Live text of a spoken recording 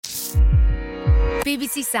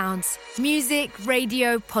BBC Sounds. Music,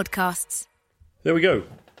 radio, podcasts. There we go.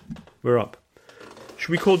 We're up.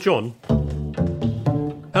 Should we call John?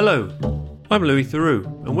 Hello, I'm Louis Theroux,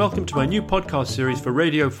 and welcome to my new podcast series for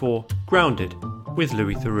Radio 4, Grounded, with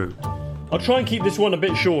Louis Theroux. I'll try and keep this one a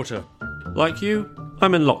bit shorter. Like you,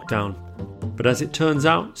 I'm in lockdown. But as it turns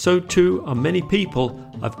out, so too are many people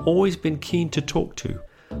I've always been keen to talk to,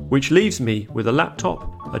 which leaves me with a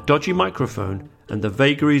laptop, a dodgy microphone, and the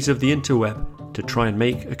vagaries of the interweb to try and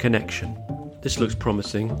make a connection. This looks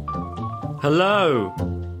promising. Hello,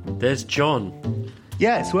 there's John.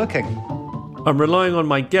 Yeah, it's working. I'm relying on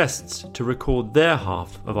my guests to record their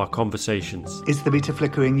half of our conversations. Is the meter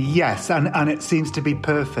flickering? Yes, and it seems to be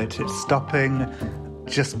perfect. It's stopping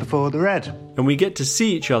just before the red. And we get to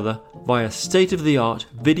see each other via state-of-the-art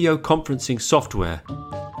video conferencing software,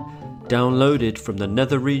 downloaded from the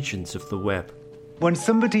nether regions of the web. When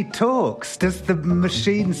somebody talks, does the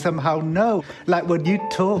machine somehow know? Like when you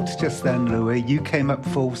talked just then, Louis, you came up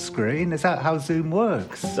full screen. Is that how Zoom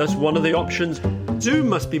works? That's one of the options. Zoom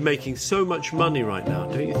must be making so much money right now,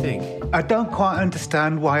 don't you think? I don't quite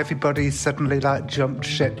understand why everybody's suddenly jumped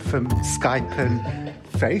ship from Skype and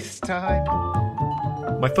FaceTime.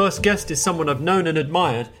 My first guest is someone I've known and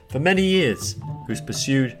admired for many years, who's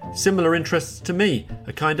pursued similar interests to me,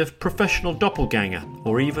 a kind of professional doppelganger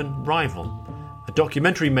or even rival. A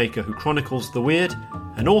documentary maker who chronicles the weird,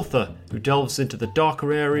 an author who delves into the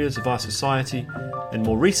darker areas of our society, and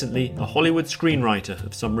more recently, a Hollywood screenwriter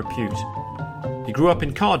of some repute. He grew up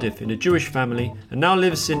in Cardiff in a Jewish family and now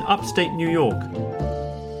lives in upstate New York.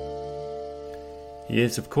 He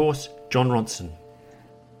is, of course, Jon Ronson.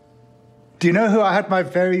 Do you know who I had my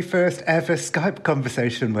very first ever Skype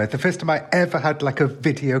conversation with? The first time I ever had a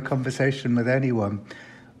video conversation with anyone.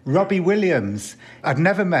 Robbie Williams. I'd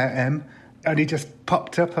never met him. And he just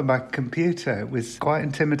popped up on my computer. It was quite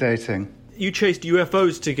intimidating. You chased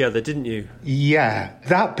UFOs together, didn't you? Yeah.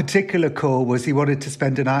 That particular call was he wanted to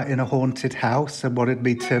spend a night in a haunted house and wanted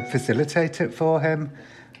me to facilitate it for him.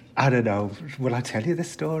 I don't know. Will I tell you this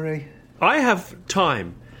story? I have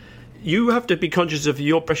time. You have to be conscious of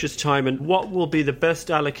your precious time and what will be the best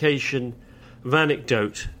allocation of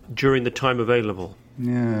anecdote during the time available.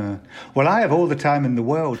 Yeah. Well, I have all the time in the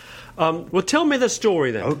world. Well, tell me the story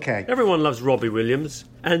then. Okay. Everyone loves Robbie Williams,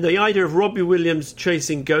 and the idea of Robbie Williams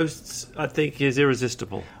chasing ghosts, I think, is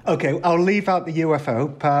irresistible. Okay, I'll leave out the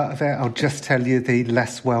UFO part of it. I'll just tell you the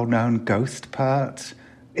less well-known ghost part.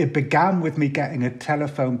 It began with me getting a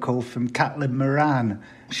telephone call from Caitlin Moran.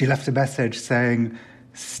 She left a message saying,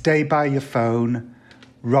 "Stay by your phone,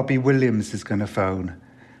 Robbie Williams is going to phone."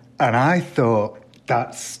 And I thought,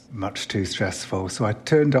 that's much too stressful. So I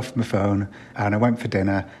turned off my phone and I went for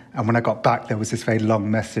dinner. And when I got back, there was this very long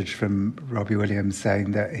message from Robbie Williams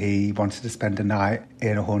saying that he wanted to spend a night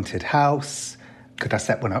in a haunted house. Could I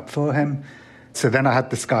set one up for him? So then I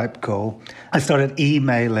had the Skype call. I started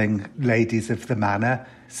emailing ladies of the manor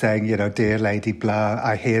saying, "Dear Lady Blah,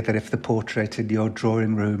 I hear that if the portrait in your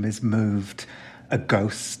drawing room is moved, a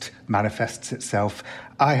ghost manifests itself.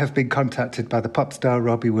 I have been contacted by the pop star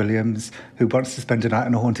Robbie Williams, who wants to spend a night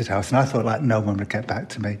in a haunted house." And I thought, no one would get back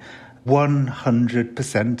to me.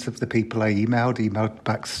 100% of the people I emailed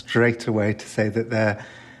back straight away to say that their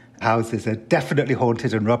houses are definitely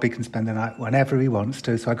haunted and Robbie can spend the night whenever he wants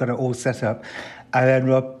to. So I got it all set up. And then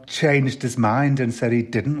Rob changed his mind and said he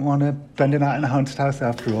didn't want to spend a night in a haunted house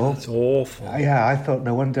after all. That's awful. Yeah, I thought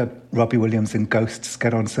no wonder Robbie Williams and ghosts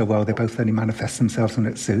get on so well. They both only manifest themselves when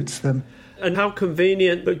it suits them. And how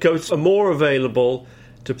convenient that ghosts are more available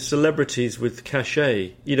to celebrities with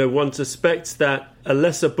cachet. One suspects that a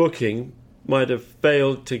lesser booking might have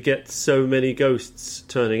failed to get so many ghosts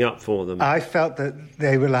turning up for them. I felt that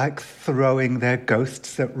they were throwing their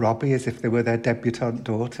ghosts at Robbie as if they were their debutante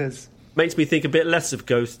daughters. Makes me think a bit less of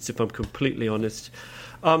ghosts, if I'm completely honest.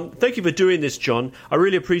 Thank you for doing this, John. I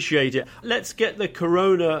really appreciate it. Let's get the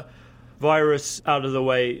coronavirus out of the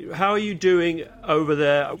way. How are you doing over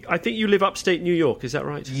there? I think you live upstate New York, is that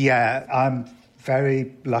right? Yeah, I'm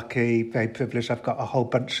very lucky, very privileged. I've got a whole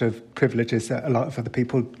bunch of privileges that a lot of other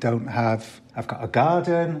people don't have. I've got a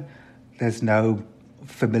garden. There's no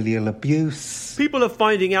familial abuse. People are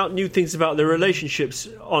finding out new things about their relationships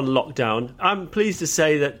on lockdown. I'm pleased to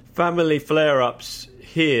say that family flare-ups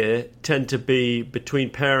here tend to be between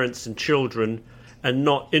parents and children and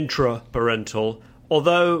not intra-parental,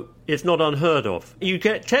 although it's not unheard of. You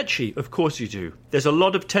get tetchy, of course you do. There's a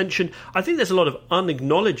lot of tension. I think there's a lot of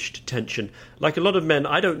unacknowledged tension. Like a lot of men,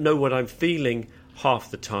 I don't know what I'm feeling half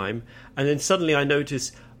the time, and then suddenly I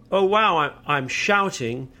notice, oh wow, I'm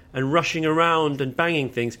shouting and rushing around and banging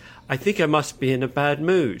things, I think I must be in a bad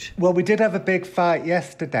mood. Well, we did have a big fight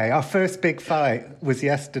yesterday. Our first big fight was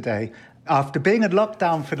yesterday, after being in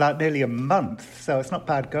lockdown for like nearly a month, so it's not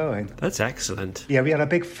bad going. That's excellent. Yeah, we had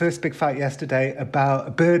our first big fight yesterday about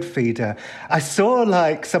a bird feeder. I saw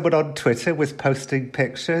like someone on Twitter was posting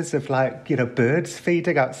pictures of like, birds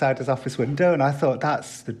feeding outside his office window, and I thought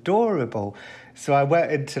that's adorable. So I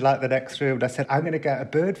went into like the next room and I said, I'm going to get a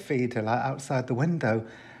bird feeder like outside the window,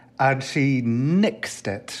 and she nixed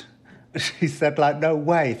it. She said like, no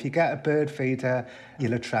way, if you get a bird feeder,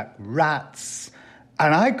 you'll attract rats.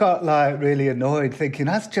 And I got like really annoyed thinking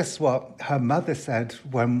that's just what her mother said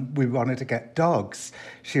when we wanted to get dogs.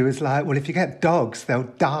 She was like, well, if you get dogs, they'll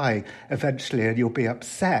die eventually and you'll be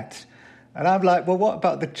upset. And I'm like, well, what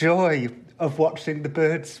about the joy of watching the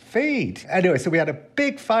birds feed? Anyway, so we had a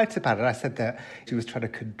big fight about it. I said that she was trying to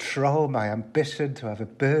control my ambition to have a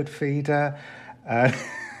bird feeder.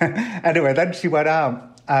 Anyway, then she went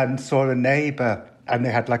out and saw a neighbour, and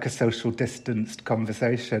they had like a social distanced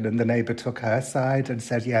conversation, and the neighbour took her side and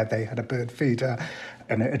said, yeah, they had a bird feeder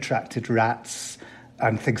and it attracted rats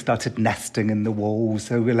and things started nesting in the walls.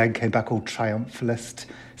 So we then came back all triumphalist,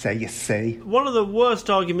 say, you see. One of the worst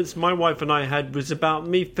arguments my wife and I had was about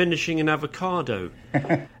me finishing an avocado.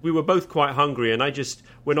 We were both quite hungry and I just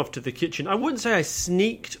went off to the kitchen. I wouldn't say I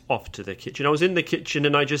sneaked off to the kitchen. I was in the kitchen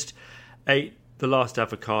and I just ate the last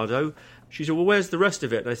avocado. She said, well, where's the rest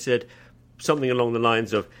of it? And I said something along the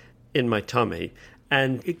lines of, in my tummy.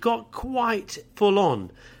 And it got quite full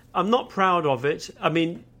on. I'm not proud of it. I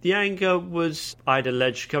mean, the anger was, I'd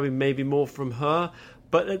allege, coming maybe more from her.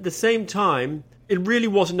 But at the same time, it really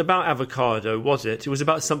wasn't about avocado, was it? It was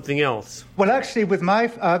about something else. Well, actually, with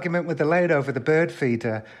my argument with Elaine over the bird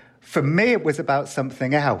feeder, for me, it was about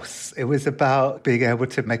something else. It was about being able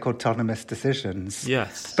to make autonomous decisions.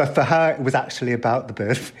 Yes. But for her, it was actually about the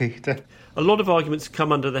bird feeder. A lot of arguments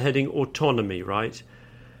come under the heading autonomy, right?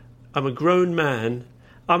 I'm a grown man.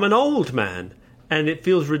 I'm an old man. And it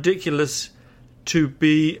feels ridiculous to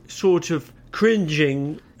be sort of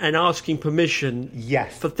cringing and asking permission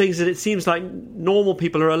yes. for things that it seems like normal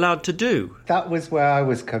people are allowed to do. That was where I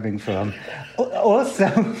was coming from. Also,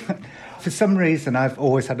 for some reason, I've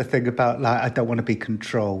always had a thing about, like, I don't want to be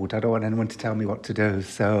controlled. I don't want anyone to tell me what to do.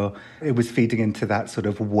 So it was feeding into that sort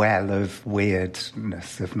of well of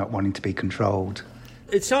weirdness of not wanting to be controlled.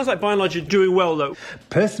 It sounds like by and large you're doing well, though.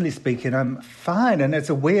 Personally speaking, I'm fine. And it's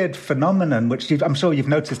a weird phenomenon, which I'm sure you've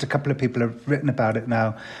noticed. A couple of people have written about it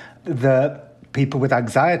now. That people with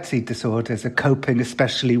anxiety disorders are coping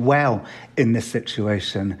especially well in this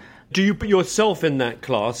situation. Do you put yourself in that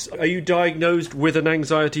class? Are you diagnosed with an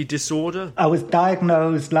anxiety disorder? I was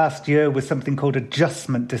diagnosed last year with something called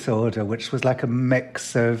adjustment disorder, which was like a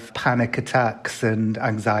mix of panic attacks and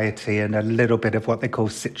anxiety and a little bit of what they call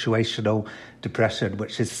situational depression,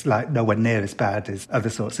 which is like nowhere near as bad as other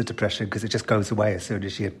sorts of depression because it just goes away as soon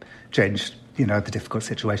as you change, the difficult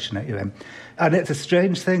situation that you're in. And it's a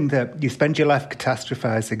strange thing that you spend your life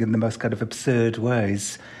catastrophizing in the most kind of absurd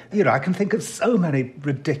ways. I can think of so many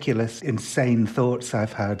ridiculous, insane thoughts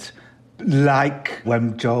I've had. Like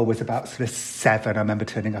when Joel was about sort of 7, I remember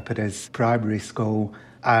turning up at his primary school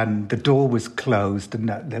and the door was closed and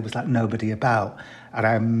there was like nobody about. And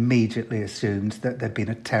I immediately assumed that there'd been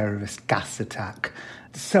a terrorist gas attack.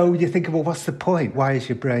 So you're thinking, well, what's the point? Why is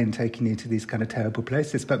your brain taking you to these kind of terrible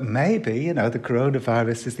places? But maybe, the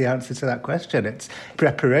coronavirus is the answer to that question. It's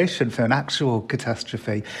preparation for an actual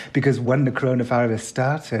catastrophe. Because when the coronavirus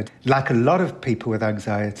started, like a lot of people with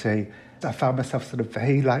anxiety, I found myself sort of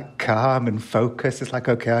very calm and focused. It's like,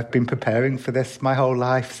 okay, I've been preparing for this my whole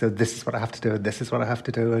life, so this is what I have to do, and this is what I have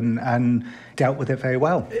to do, and dealt with it very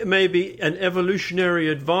well. It may be an evolutionary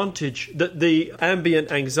advantage that the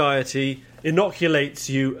ambient anxiety inoculates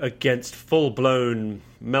you against full-blown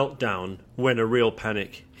meltdown when a real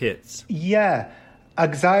panic hits. Yeah.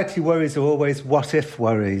 Anxiety worries are always what-if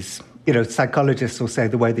worries. Psychologists will say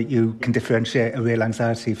the way that you can differentiate a real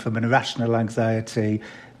anxiety from an irrational anxiety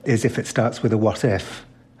is if it starts with a what-if.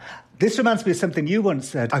 This reminds me of something you once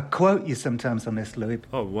said. I quote you sometimes on this, Louis.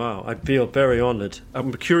 Oh, wow. I feel very honoured.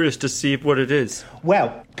 I'm curious to see what it is.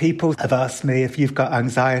 Well, people have asked me, if you've got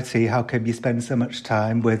anxiety, how come you spend so much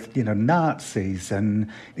time with, Nazis and,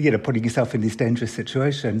 putting yourself in these dangerous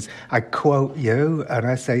situations? I quote you and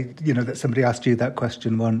I say, that somebody asked you that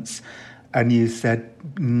question once and you said,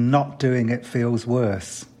 not doing it feels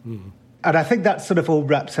worse. Mm. And I think that's sort of all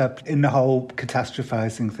wrapped up in the whole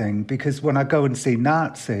catastrophizing thing, because when I go and see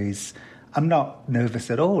Nazis, I'm not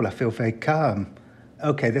nervous at all. I feel very calm.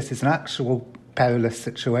 Okay, this is an actual perilous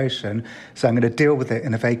situation, so I'm going to deal with it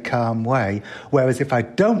in a very calm way. Whereas if I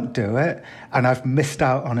don't do it and I've missed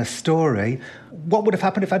out on a story, what would have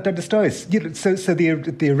happened if I'd done the stories? So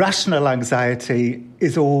the irrational anxiety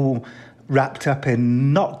is all wrapped up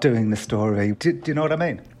in not doing the story. Do you know what I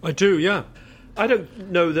mean? I do, yeah. I don't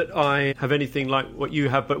know that I have anything like what you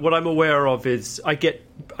have, but what I'm aware of is I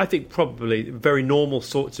think probably very normal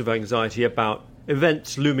sorts of anxiety about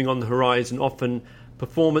events looming on the horizon, often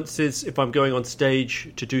performances, if I'm going on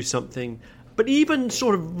stage to do something. But even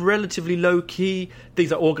sort of relatively low-key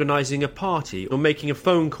things like organising a party or making a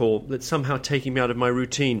phone call that's somehow taking me out of my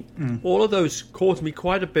routine. All of those cause me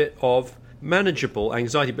quite a bit of manageable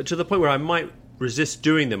anxiety, but to the point where I might resist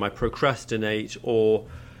doing them. I procrastinate, or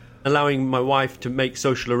allowing my wife to make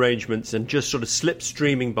social arrangements and just sort of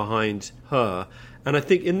slipstreaming behind her. And I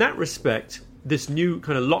think in that respect, this new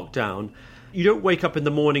kind of lockdown, you don't wake up in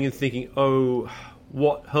the morning and thinking, oh,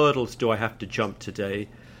 what hurdles do I have to jump today?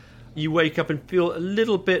 You wake up and feel a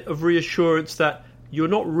little bit of reassurance that you're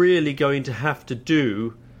not really going to have to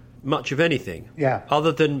do much of anything. Yeah.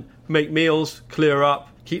 Other than make meals, clear up,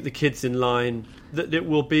 keep the kids in line, that it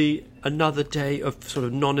will be another day of sort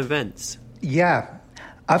of non-events. Yeah.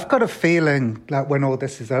 I've got a feeling like when all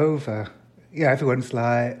this is over, everyone's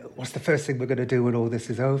like, what's the first thing we're going to do when all this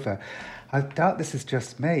is over? I doubt this is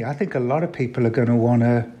just me. I think a lot of people are going to want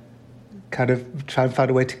to kind of try and find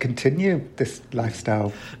a way to continue this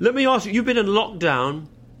lifestyle. Let me ask you, you've been in lockdown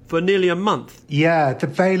for nearly a month. Yeah, the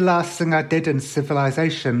very last thing I did in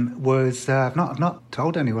civilization was, I've not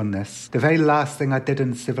told anyone this, the very last thing I did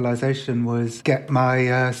in civilization was get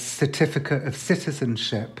my certificate of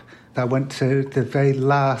citizenship. I went to the very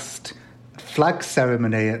last flag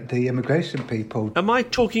ceremony at the immigration people. Am I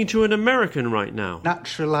talking to an American right now?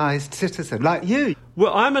 Naturalised citizen, like you.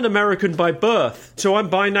 Well, I'm an American by birth, so I'm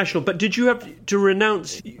binational. But did you have to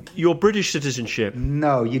renounce your British citizenship?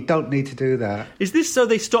 No, you don't need to do that. Is this so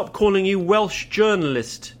they stop calling you Welsh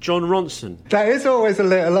journalist Jon Ronson? That is always a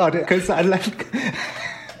little odd, because I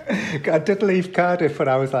did leave Cardiff when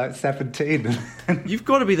I was like 17. You've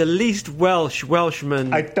got to be the least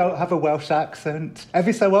Welshman. I don't have a Welsh accent.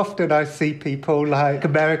 Every so often I see people like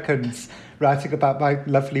Americans writing about my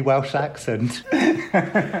lovely Welsh accent.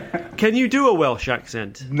 Can you do a Welsh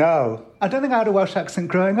accent? No. I don't think I had a Welsh accent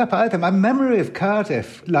growing up either. My memory of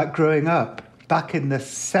Cardiff, like growing up, back in the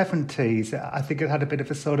 70s, I think it had a bit of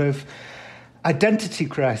a sort of identity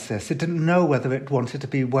crisis. It didn't know whether it wanted to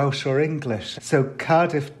be Welsh or English. So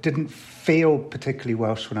Cardiff didn't feel particularly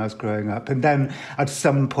Welsh when I was growing up. And then at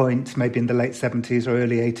some point, maybe in the late 70s or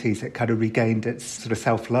early 80s, it kind of regained its sort of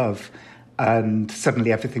self-love. And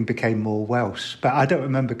suddenly everything became more Welsh. But I don't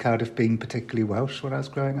remember Cardiff being particularly Welsh when I was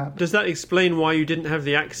growing up. Does that explain why you didn't have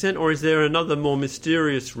the accent, or is there another more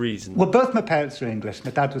mysterious reason? Well, both my parents were English. My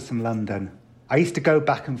dad was from London. I used to go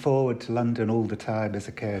back and forward to London all the time as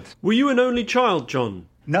a kid. Were you an only child, John?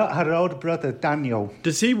 No, I had an older brother, Daniel.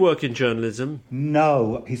 Does he work in journalism?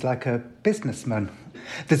 No, he's like a businessman.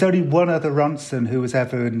 There's only one other Ronson who was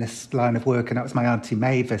ever in this line of work, and that was my Auntie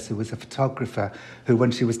Mavis, who was a photographer, who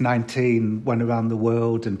when she was 19 went around the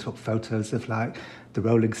world and took photos of like the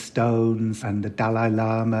Rolling Stones and the Dalai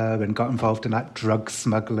Lama, and got involved in like drug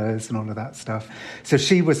smugglers and all of that stuff. So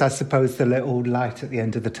she was, I suppose, the little light at the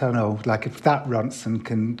end of the tunnel. Like if that Ronson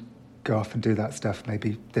can go off and do that stuff,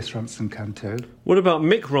 maybe this Ronson can too. What about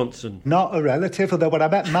Mick Ronson? Not a relative, although when I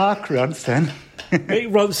met Mark Ronson...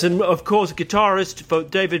 Mick Ronson, of course, guitarist for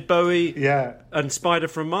David Bowie, yeah, and Spider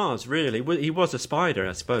from Mars, really. He was a spider,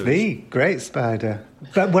 I suppose. The great spider.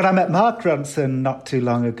 But when I met Mark Ronson not too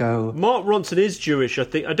long ago... Mark Ronson is Jewish, I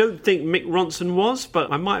think. I don't think Mick Ronson was,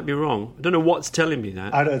 but I might be wrong. I don't know what's telling me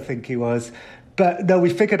that. I don't think he was. But no, we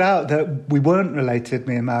figured out that we weren't related,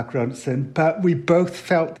 me and Mark Ronson, but we both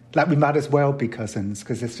felt like we might as well be cousins,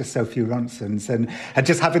 because there's just so few Ronsons, and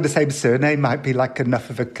just having the same surname might be like enough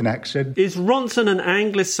of a connection. Is Ronson an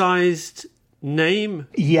anglicised name?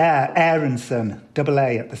 Yeah, Aronson, double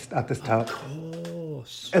A at the top. Of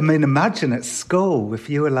course. I mean, imagine at school, if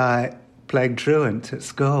you were like playing truant at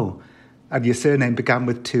school, and your surname began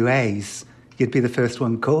with two A's, you'd be the first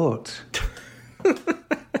one caught.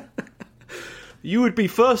 You would be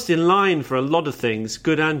first in line for a lot of things,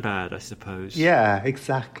 good and bad, I suppose. Yeah,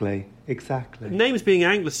 exactly. Names being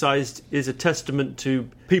anglicised is a testament to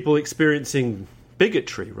people experiencing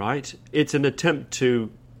bigotry, right? It's an attempt to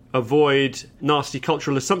avoid nasty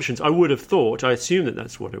cultural assumptions. I would have thought, I assume that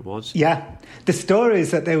that's what it was. Yeah. The story is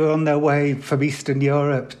that they were on their way from Eastern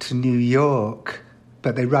Europe to New York,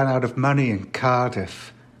 but they ran out of money in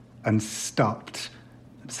Cardiff and stopped.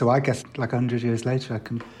 So I guess like 100 years later, I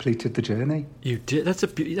completed the journey. You did.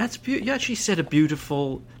 You actually said a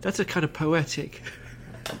beautiful. That's a kind of poetic.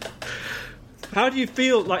 How do you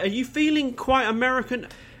feel? Like, are you feeling quite American?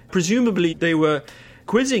 Presumably, they were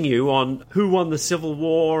quizzing you on who won the Civil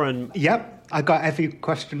War and. Yep, I got every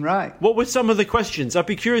question right. What were some of the questions? I'd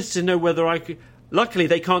be curious to know whether I could. Luckily,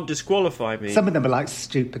 they can't disqualify me. Some of them are like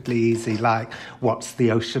stupidly easy, like what's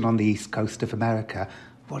the ocean on the east coast of America?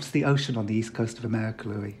 What's the ocean on the east coast of America,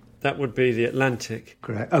 Louis? That would be the Atlantic.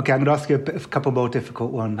 Correct. Okay, I'm going to ask you a couple more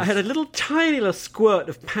difficult ones. I had a tiny little squirt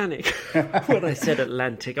of panic when I said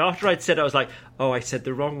Atlantic. After I'd said it, I was like, oh, I said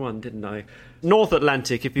the wrong one, didn't I? North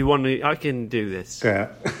Atlantic, if you want me, I can do this. Yeah.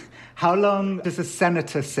 How long does a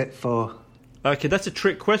senator sit for? Okay, that's a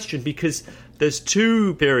trick question because there's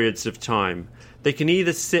two periods of time. They can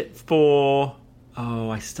either sit for... Oh,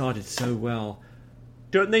 I started so well.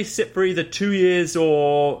 Don't they sit for either 2 years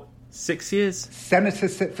or 6 years?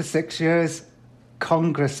 Senators sit for 6 years.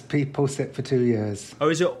 Congress people sit for 2 years. Oh,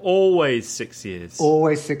 is it always 6 years?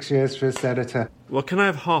 Always 6 years for a senator. Well, can I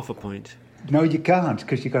have half a point? No, you can't,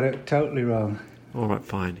 because you got it totally wrong. All right,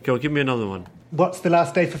 fine. Go on, give me another one. What's the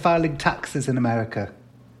last day for filing taxes in America?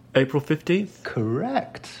 April 15th?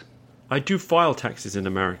 Correct. I do file taxes in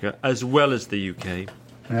America, as well as the UK.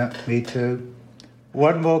 Yeah, me too.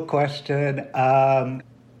 One more question.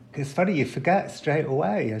 It's funny, you forget straight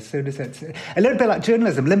away as soon as it's... A little bit like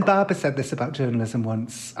journalism. Lynn Barber said this about journalism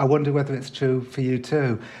once. I wonder whether it's true for you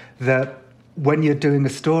too, that when you're doing a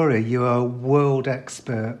story, you're a world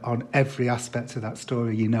expert on every aspect of that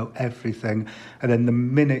story. You know everything. And then the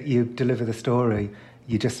minute you deliver the story,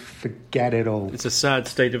 you just forget it all. It's a sad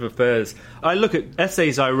state of affairs. I look at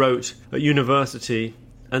essays I wrote at university,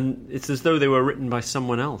 and it's as though they were written by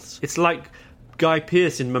someone else. It's like Guy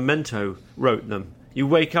Pearce in Memento wrote them. You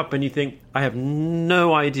wake up and you think, I have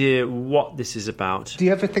no idea what this is about. Do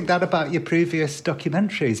you ever think that about your previous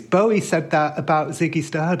documentaries? Bowie said that about Ziggy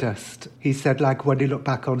Stardust. He said, like, when he looked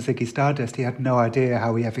back on Ziggy Stardust, he had no idea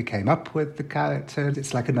how he ever came up with the character.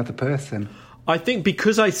 It's like another person. I think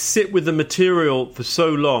because I sit with the material for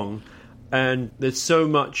so long, and there's so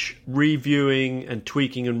much reviewing and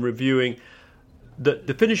tweaking and reviewing, that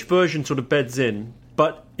the finished version sort of beds in,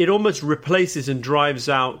 but it almost replaces and drives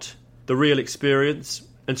out the real experience.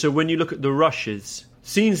 And so when you look at the rushes,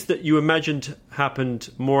 scenes that you imagined happened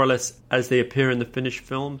more or less as they appear in the finished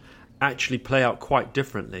film actually play out quite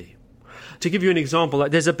differently. To give you an example,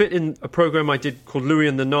 like there's a bit in a program I did called Louis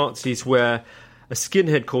and the Nazis where a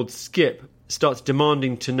skinhead called Skip starts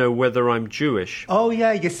demanding to know whether I'm Jewish. Oh,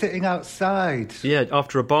 yeah, you're sitting outside. Yeah,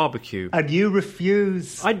 after a barbecue. And you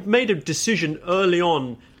refuse. I'd made a decision early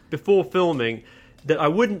on, before filming, that I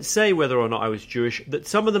wouldn't say whether or not I was Jewish, that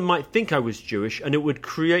some of them might think I was Jewish, and it would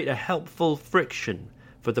create a helpful friction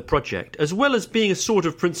for the project, as well as being a sort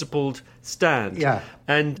of principled stand. Yeah.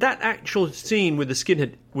 And that actual scene with the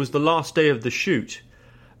skinhead was the last day of the shoot.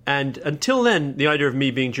 And until then, the idea of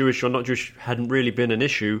me being Jewish or not Jewish hadn't really been an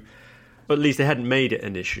issue. But at least they hadn't made it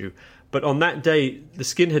an issue. But on that day, the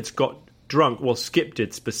skinheads got drunk, well, Skip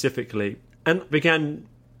did specifically, and began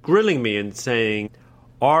grilling me and saying,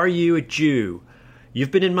 "Are you a Jew?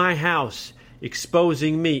 You've been in my house,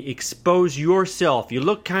 exposing me. Expose yourself. You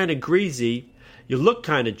look kind of greasy. You look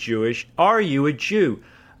kind of Jewish. Are you a Jew?"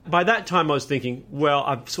 By that time, I was thinking, well,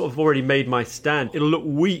 I've sort of already made my stand. It'll look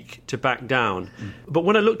weak to back down. But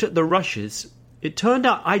when I looked at the rushes, it turned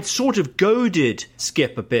out I'd sort of goaded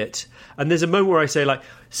Skip a bit. And there's a moment where I say, like,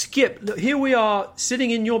 Skip, look, here we are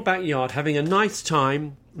sitting in your backyard having a nice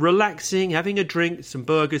time, relaxing, having a drink, some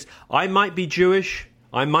burgers. I might be Jewish.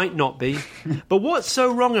 I might not be. But what's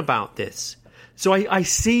so wrong about this? So I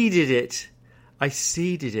seeded it.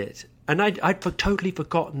 And I'd totally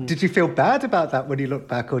forgotten. Did you feel bad about that when you look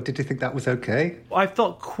back, or did you think that was okay? I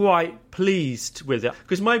felt quite pleased with it.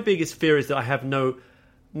 Because my biggest fear is that I have no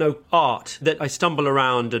art, that I stumble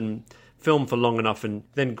around and film for long enough and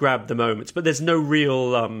then grab the moments. But there's no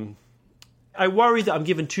real... I worry that I'm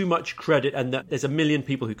given too much credit and that there's a million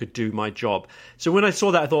people who could do my job. So when I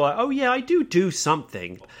saw that, I thought, oh, yeah, I do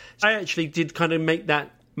something. I actually did kind of make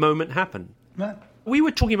that moment happen. Right. We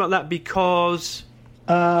were talking about that because...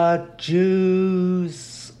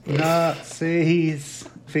 Jews, Nazis,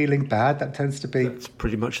 feeling bad, that tends to be... That's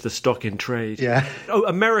pretty much the stock in trade. Yeah. Oh,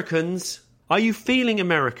 Americans, are you feeling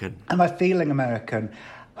American? Am I feeling American?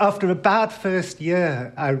 After a bad first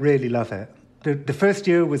year, I really love it. The first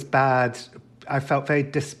year was bad, I felt very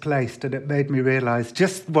displaced, and it made me realise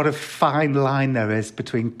just what a fine line there is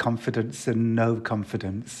between confidence and no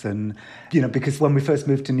confidence. And, because when we first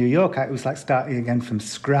moved to New York, it was like starting again from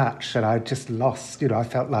scratch, and I just lost, I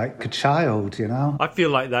felt like a child, I feel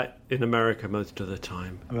like that in America most of the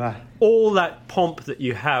time. Right. All that pomp that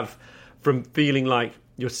you have from feeling like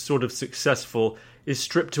you're sort of successful is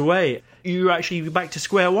stripped away. You're actually back to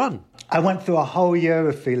square one. I went through a whole year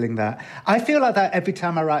of feeling that. I feel like that every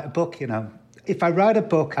time I write a book, If I write a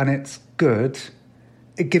book and it's good,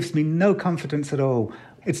 it gives me no confidence at all.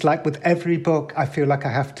 It's like with every book, I feel like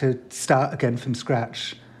I have to start again from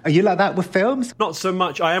scratch. Are you like that with films? Not so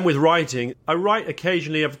much. I am with writing. I write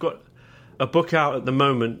occasionally. I've got a book out at the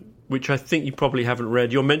moment, which I think you probably haven't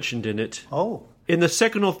read. You're mentioned in it. Oh. In the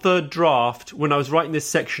second or third draft, when I was writing this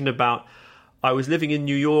section about I was living in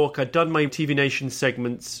New York, I'd done my TV Nation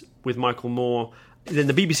segments with Michael Moore. Then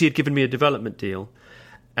the BBC had given me a development deal,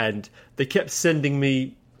 and they kept sending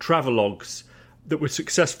me travelogues that were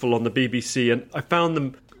successful on the BBC, and I found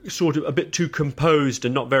them sort of a bit too composed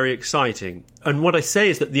and not very exciting. And what I say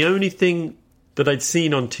is that the only thing that I'd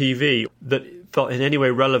seen on TV that felt in any way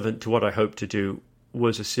relevant to what I hoped to do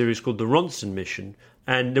was a series called The Ronson Mission.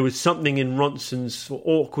 And there was something in Ronson's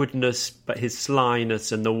awkwardness, but his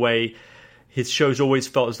slyness and the way his shows always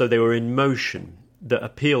felt as though they were in motion that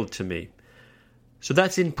appealed to me. So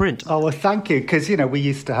that's in print. Oh, well, thank you, because, we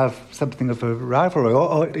used to have something of a rivalry.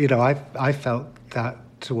 I felt that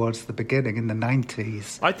towards the beginning in the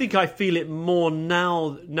 90s. I think I feel it more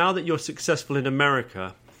now that you're successful in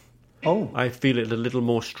America. Oh. I feel it a little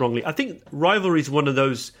more strongly. I think rivalry is one of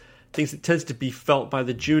those things that tends to be felt by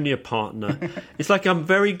the junior partner. It's like I'm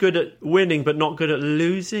very good at winning but not good at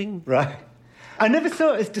losing. Right. I never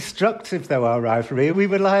saw it as destructive, though, our rivalry. We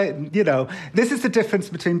were like, this is the difference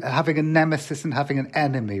between having a nemesis and having an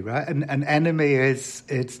enemy, right? An enemy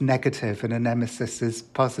it's negative and a nemesis is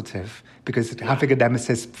positive, because having a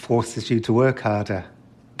nemesis forces you to work harder.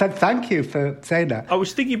 Thank you for saying that. I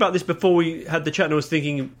was thinking about this before we had the chat, and I was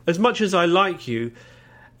thinking, as much as I like you,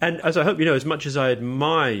 and as I hope you know, as much as I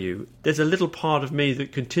admire you, there's a little part of me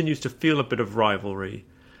that continues to feel a bit of rivalry.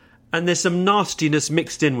 And there's some nastiness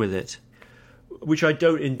mixed in with it, which I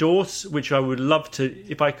don't endorse, which I would love to,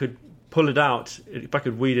 if I could pull it out, if I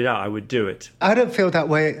could weed it out, I would do it. I don't feel that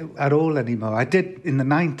way at all anymore. I did in the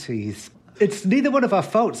 90s. It's neither one of our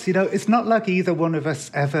faults, It's not like either one of us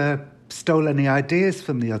ever stole any ideas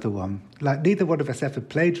from the other one. Like, neither one of us ever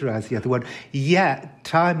plagiarised the other one. Yet,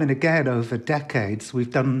 time and again, over decades,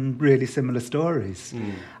 we've done really similar stories.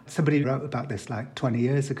 Mm. Somebody wrote about this like 20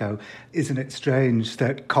 years ago. Isn't it strange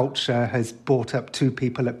that culture has brought up two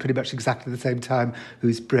people at pretty much exactly the same time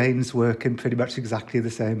whose brains work in pretty much exactly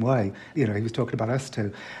the same way? He was talking about us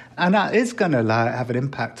two. And that is going to have an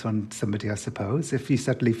impact on somebody, I suppose, if you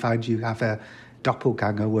suddenly find you have a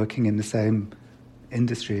doppelganger working in the same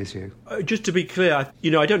industry as you. Just to be clear, I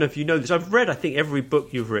don't know if you know this. I've read, I think, every book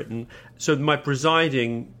you've written. So my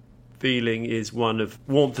presiding feeling is one of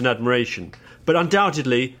warmth and admiration. But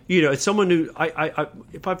undoubtedly, as someone who, I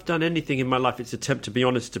if I've done anything in my life, it's attempt to be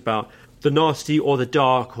honest about the nasty or the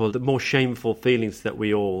dark or the more shameful feelings that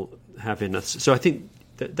we all have in us. So I think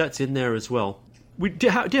that's in there as well.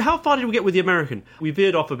 How far did we get with the American? We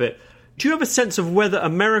veered off a bit. Do you have a sense of whether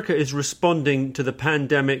America is responding to the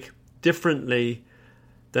pandemic differently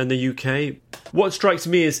than the UK? What strikes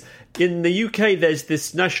me is, in the UK, there's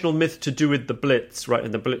this national myth to do with the Blitz, right,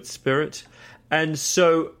 and the Blitz spirit. And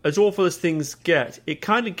so, as awful as things get, it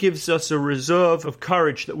kind of gives us a reserve of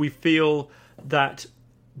courage that we feel that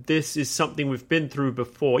this is something we've been through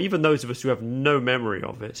before, even those of us who have no memory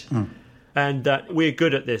of it, and that we're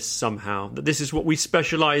good at this somehow, that this is what we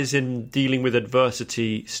specialise in, dealing with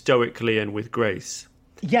adversity stoically and with grace.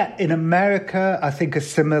 Yeah, in America, I think a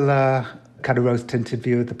similar kind of rose-tinted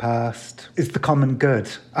view of the past is the common good.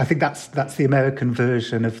 I think that's the American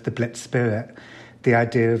version of the Blitz spirit. The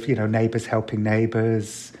idea of, neighbours helping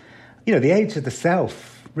neighbours. The age of the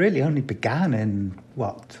self really only began in,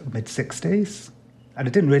 mid-60s? And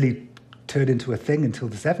it didn't really turn into a thing until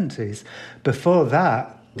the 70s. Before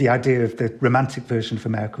that, the idea of the romantic version of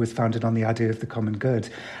America was founded on the idea of the common good.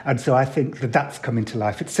 And so I think that's coming to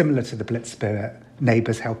life. It's similar to the Blitz spirit,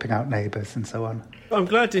 neighbours helping out neighbours and so on. I'm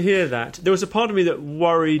glad to hear that. There was a part of me that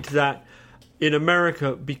worried that in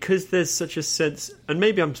America, because there's such a sense, and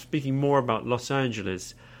maybe I'm speaking more about Los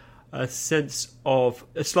Angeles, a sense of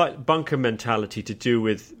a slight bunker mentality to do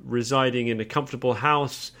with residing in a comfortable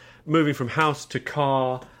house, moving from house to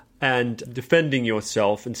car, and defending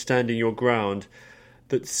yourself and standing your ground,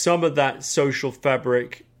 that some of that social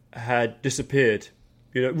fabric had disappeared.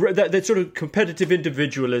 That sort of competitive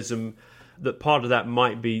individualism that part of that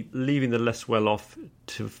might be leaving the less well-off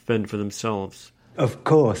to fend for themselves. Of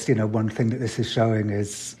course, one thing that this is showing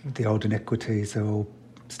is the old iniquities are all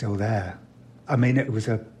still there. I mean, it was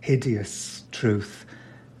a hideous truth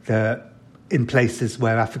that in places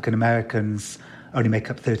where African Americans only make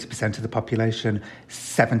up 30% of the population,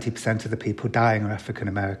 70% of the people dying are African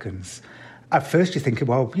Americans. At first you think,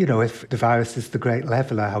 well, if the virus is the great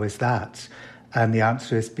leveller, how is that? And the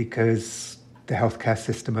answer is because the healthcare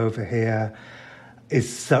system over here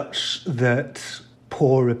is such that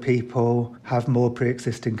poorer people have more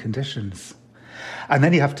pre-existing conditions. And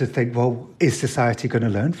then you have to think, well, is society going to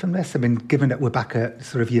learn from this? I mean, given that we're back at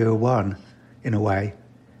sort of year one, in a way,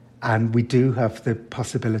 and we do have the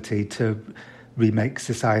possibility to remake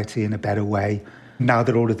society in a better way, now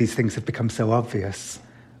that all of these things have become so obvious,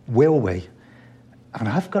 will we? And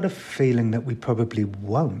I've got a feeling that we probably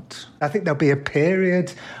won't. I think there'll be a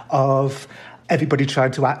period of everybody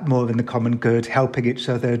trying to act more in the common good, helping each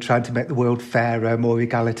other, trying to make the world fairer, more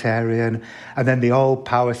egalitarian. And then the old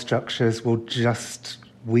power structures will just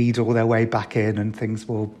weed all their way back in and things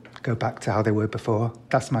will go back to how they were before.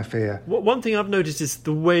 That's my fear. One thing I've noticed is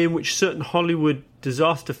the way in which certain Hollywood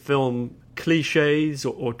disaster film cliches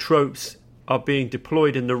or tropes are being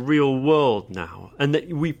deployed in the real world now. And that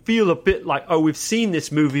we feel a bit like, we've seen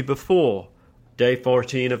this movie before. Day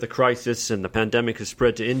 14 of the crisis and the pandemic has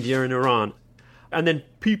spread to India and Iran. And then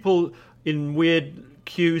people in weird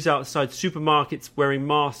queues outside supermarkets wearing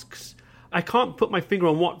masks. I can't put my finger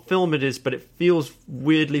on what film it is, but it feels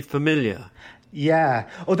weirdly familiar. Yeah.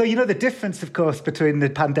 Although, the difference, of course, between the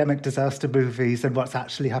pandemic disaster movies and what's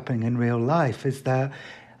actually happening in real life is that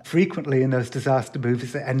frequently in those disaster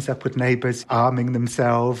movies it ends up with neighbours arming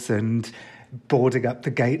themselves and boarding up the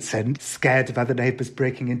gates and scared of other neighbours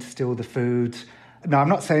breaking in to steal the food. Now, I'm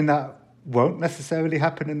not saying that won't necessarily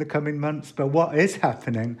happen in the coming months, but what is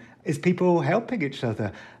happening is people helping each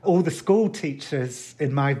other. All the school teachers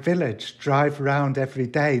in my village drive around every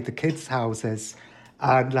day, the kids' houses,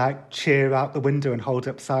 and cheer out the window and hold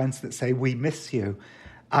up signs that say, "We miss you."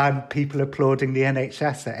 And people applauding the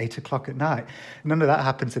NHS at 8 o'clock at night. None of that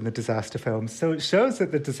happens in the disaster films. So it shows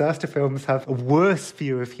that the disaster films have a worse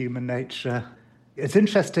view of human nature. It's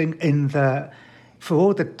interesting in that for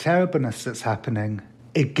all the terribleness that's happening,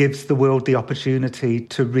 it gives the world the opportunity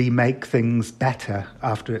to remake things better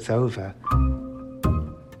after it's over.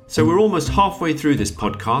 So we're almost halfway through this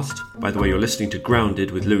podcast. By the way, you're listening to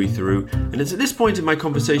Grounded with Louis Theroux, and it's at this point in my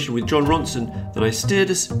conversation with Jon Ronson that I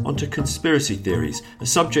steered us onto conspiracy theories, a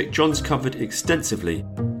subject Jon's covered extensively,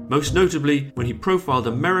 most notably when he profiled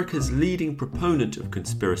America's leading proponent of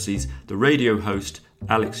conspiracies, the radio host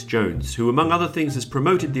Alex Jones, who among other things has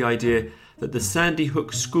promoted the idea that the Sandy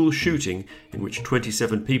Hook school shooting, in which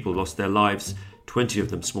 27 people lost their lives, 20 of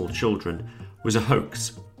them small children, was a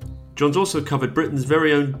hoax. Jon's also covered Britain's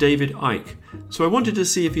very own David Icke, so I wanted to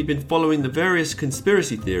see if he'd been following the various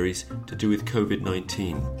conspiracy theories to do with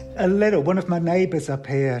COVID-19. A little. One of my neighbours up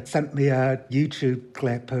here sent me a YouTube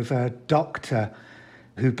clip of a doctor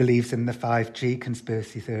who believes in the 5G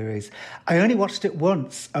conspiracy theories. I only watched it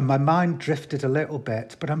once and my mind drifted a little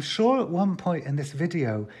bit, but I'm sure at one point in this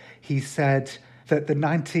video he said that the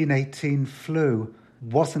 1918 flu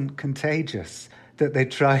wasn't contagious, that they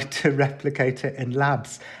tried to replicate it in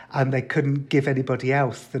labs and they couldn't give anybody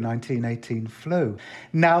else the 1918 flu.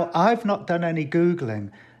 Now, I've not done any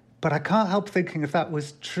Googling, but I can't help thinking if that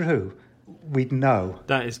was true, we'd know.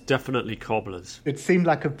 That is definitely cobblers. It seemed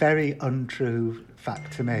like a very untrue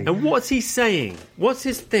fact to me. And what's he saying? What's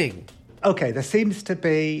his thing? Okay, there seems to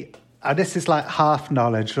be, and this is like half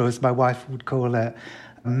knowledge, or as my wife would call it,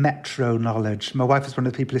 metro knowledge. My wife is one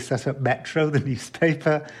of the people who set up Metro, the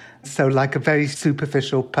newspaper. So like a very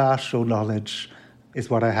superficial, partial knowledge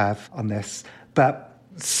is what I have on this. But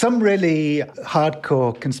some really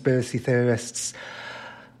hardcore conspiracy theorists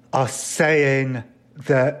are saying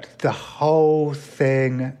that the whole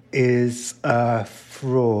thing is a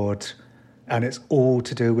fraud and it's all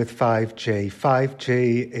to do with 5G.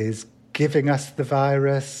 5G is giving us the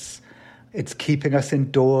virus. It's keeping us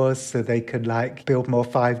indoors so they can build more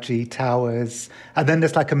 5G towers. And then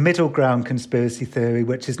there's a middle ground conspiracy theory,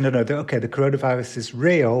 which is, the coronavirus is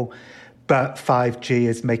real, but 5G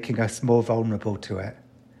is making us more vulnerable to it.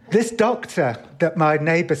 This doctor that my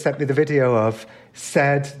neighbour sent me the video of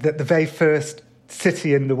said that the very first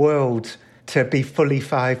city in the world to be fully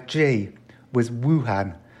 5G was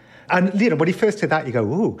Wuhan. And, when you first hear that, you go,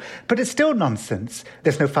 ooh. But it's still nonsense.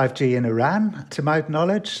 There's no 5G in Iran, to my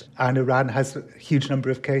knowledge, and Iran has a huge number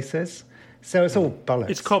of cases. So it's all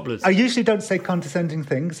bollocks. It's cobblers. I usually don't say condescending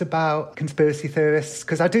things about conspiracy theorists,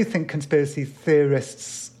 because I do think conspiracy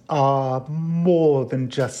theorists are more than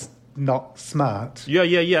just not smart.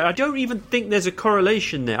 Yeah. I don't even think there's a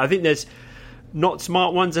correlation there. I think there's not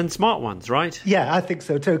smart ones and smart ones, right? Yeah, I think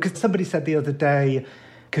so too. Because somebody said the other day,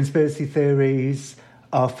 conspiracy theories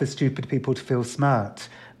are for stupid people to feel smart.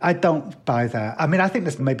 I don't buy that. I mean, I think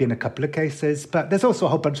there's maybe in a couple of cases, but there's also a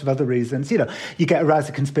whole bunch of other reasons. You know, you get a rise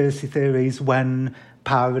of conspiracy theories when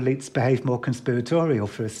power elites behave more conspiratorial,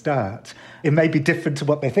 for a start. It may be different to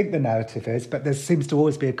what they think the narrative is, but there seems to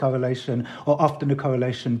always be a correlation, or often a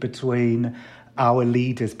correlation, between our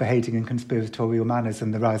leaders behaving in conspiratorial manners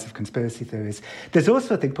and the rise of conspiracy theories. There's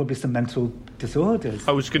also, I think, probably some mental disorders.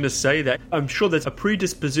 I was going to say that. I'm sure there's a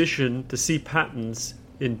predisposition to see patterns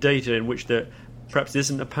in data in which there perhaps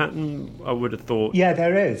isn't a pattern, I would have thought. Yeah,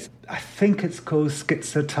 there is. I think it's called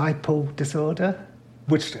schizotypal disorder,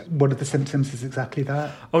 which one of the symptoms is exactly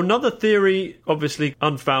that. Another theory, obviously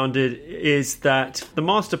unfounded, is that the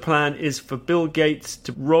master plan is for Bill Gates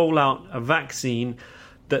to roll out a vaccine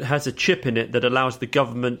that has a chip in it that allows the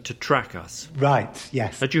government to track us. Right,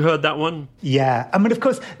 yes. Had you heard that one? Yeah. I mean, of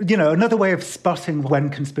course, you know, another way of spotting when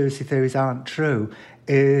conspiracy theories aren't true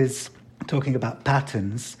is talking about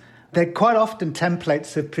patterns. They're quite often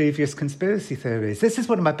templates of previous conspiracy theories. This is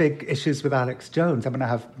one of my big issues with Alex Jones. I mean, I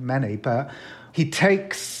have many, but he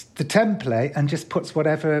takes the template and just puts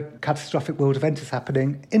whatever catastrophic world event is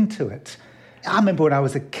happening into it. I remember when I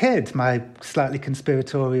was a kid, my slightly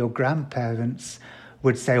conspiratorial grandparents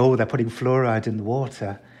would say, oh, they're putting fluoride in the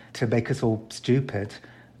water to make us all stupid.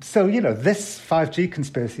 So, you know, this 5G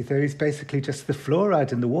conspiracy theory is basically just the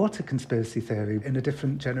fluoride in the water conspiracy theory in a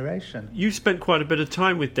different generation. You spent quite a bit of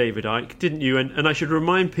time with David Icke, didn't you? And I should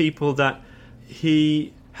remind people that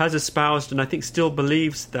he has espoused and I think still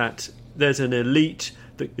believes that there's an elite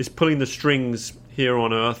that is pulling the strings here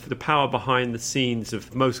on Earth, the power behind the scenes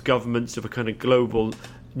of most governments of a kind of global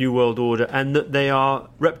New World Order, and that they are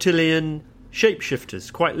reptilian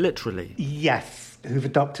shapeshifters, quite literally. Yes, who've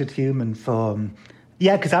adopted human form.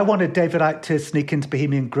 Yeah, because I wanted David Icke to sneak into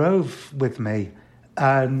Bohemian Grove with me,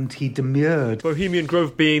 and he demurred. Bohemian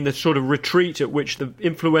Grove being the sort of retreat at which the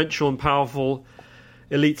influential and powerful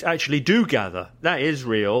elites actually do gather. That is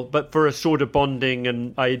real, but for a sort of bonding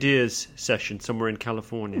and ideas session somewhere in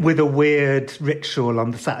California. With a weird ritual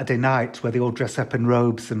on the Saturday night where they all dress up in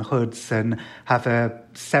robes and hoods and have a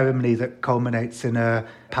ceremony that culminates in a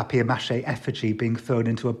papier-mâché effigy being thrown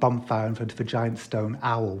into a bonfire in front of a giant stone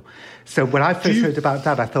owl. So when I first heard about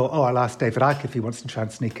that, I thought, oh, I'll ask David Icke if he wants to try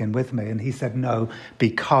and sneak in with me. And he said no,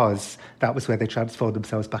 because that was where they transformed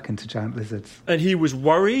themselves back into giant lizards. And he was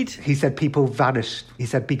worried? He said people vanish. He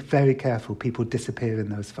said, be very careful, people disappear in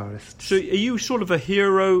those forests. So are you sort of a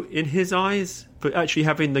hero in his eyes for actually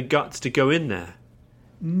having the guts to go in there?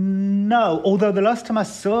 No, although the last time I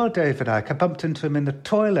saw David Icke, I bumped into him in the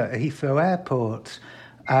toilet at Heathrow Airport,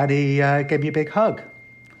 and he gave me a big hug,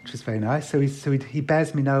 which was very nice. So he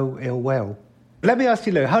bears me no ill will. Let me ask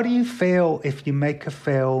you, Lou, how do you feel if you make a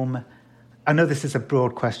film? I know this is a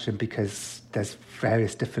broad question because there's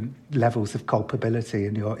various different levels of culpability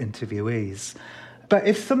in your interviewees. But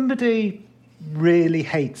if somebody really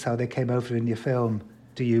hates how they came over in your film,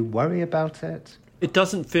 do you worry about it? It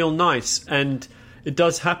doesn't feel nice, and it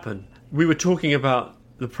does happen. We were talking about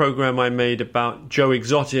the program I made about Joe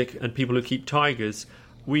Exotic and people who keep tigers.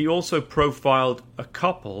 We also profiled a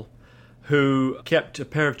couple who kept a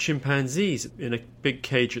pair of chimpanzees in a big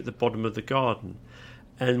cage at the bottom of the garden.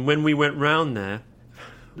 And when we went round there,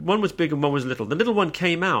 one was big and one was little. The little one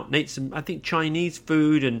came out and ate some, I think, Chinese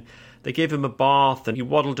food, and they gave him a bath, and he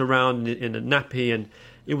waddled around in a nappy, and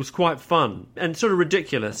it was quite fun and sort of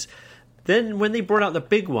ridiculous. Then when they brought out the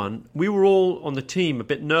big one, we were all on the team a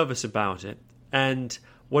bit nervous about it. And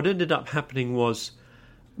what ended up happening was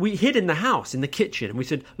we hid in the house, in the kitchen, and we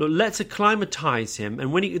said, look, let's acclimatise him.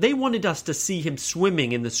 And when they wanted us to see him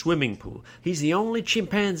swimming in the swimming pool. He's the only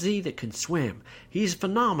chimpanzee that can swim. He's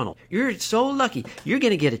phenomenal. You're so lucky. You're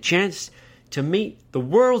going to get a chance to meet the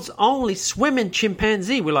world's only swimming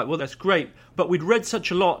chimpanzee. We're like, well, that's great. But we'd read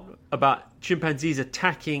such a lot about chimpanzees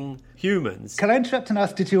attacking humans. Can I interrupt and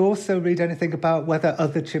ask, did you also read anything about whether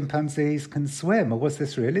other chimpanzees can swim, or was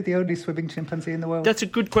this really the only swimming chimpanzee in the world? That's a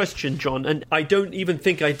good question, John, and I don't even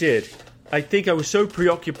think I did. I think I was so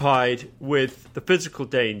preoccupied with the physical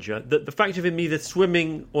danger that the fact of him either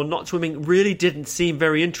swimming or not swimming really didn't seem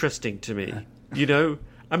very interesting to me. You know?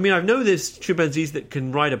 I mean, I know there's chimpanzees that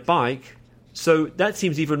can ride a bike, so that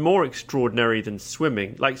seems even more extraordinary than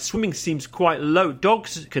swimming. Like, swimming seems quite low.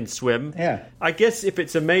 Dogs can swim. Yeah. I guess if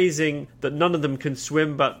it's amazing that none of them can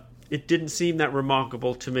swim, but it didn't seem that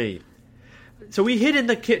remarkable to me. So we hid in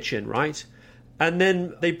the kitchen, right? And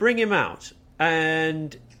then they bring him out.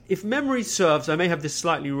 And if memory serves, I may have this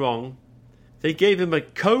slightly wrong, They gave him a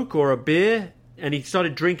Coke or a beer, and he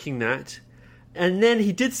started drinking that. And then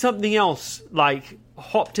he did something else, like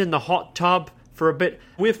hopped in the hot tub for a bit.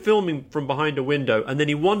 We're filming from behind a window, and then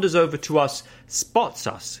he wanders over to us, spots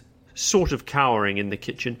us, sort of cowering in the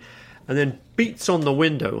kitchen, and then beats on the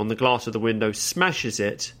window, on the glass of the window, smashes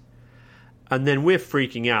it, and then we're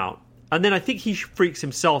freaking out. And then I think he freaks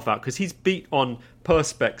himself out because he's beat on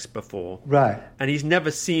Perspex before. Right. And he's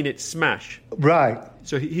never seen it smash. Right.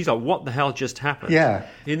 So he's like, what the hell just happened? Yeah.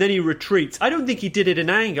 And then he retreats. I don't think he did it in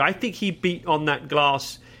anger. I think he beat on that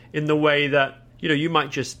glass in the way that, you might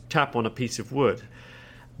just tap on a piece of wood.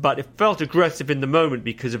 But it felt aggressive in the moment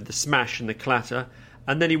because of the smash and the clatter.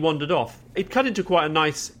 And then he wandered off. It cut into quite a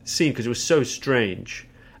nice scene because it was so strange.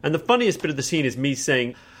 And the funniest bit of the scene is me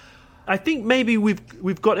saying, I think maybe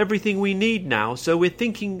we've got everything we need now, so we're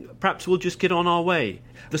thinking perhaps we'll just get on our way.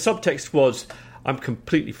 The subtext was, I'm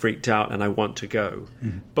completely freaked out and I want to go.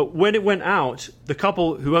 Mm. But when it went out, the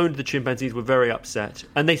couple who owned the chimpanzees were very upset.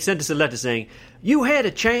 And they sent us a letter saying, you had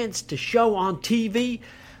a chance to show on TV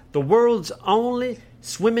the world's only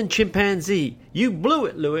swimming chimpanzee. You blew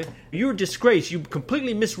it, Louis. You're a disgrace. You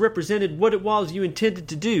completely misrepresented what it was you intended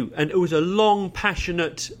to do. And it was a long,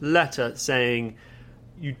 passionate letter saying,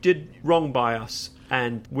 you did wrong by us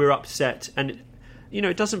and we're upset. And,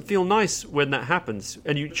 it doesn't feel nice when that happens.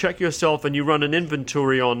 And you check yourself and you run an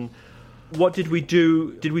inventory on what did we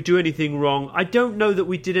do? Did we do anything wrong? I don't know that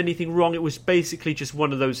we did anything wrong. It was basically just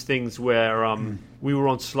one of those things where we were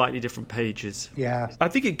on slightly different pages. Yeah. I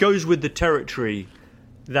think it goes with the territory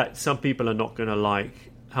that some people are not going to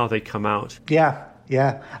like, how they come out. Yeah.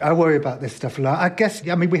 I worry about this stuff a lot. I guess,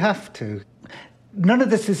 we have to. None of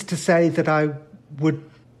this is to say that I would...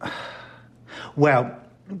 Well,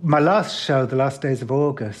 my last show, The Last Days of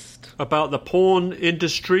August... About the porn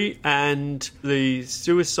industry and the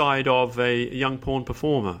suicide of a young porn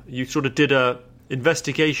performer. You sort of did a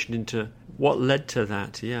investigation into what led to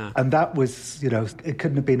that, yeah. And that was, it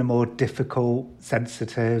couldn't have been a more difficult,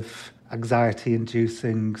 sensitive,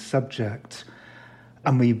 anxiety-inducing subject.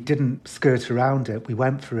 And we didn't skirt around it. We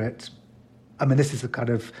went for it. This is a kind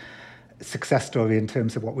of success story in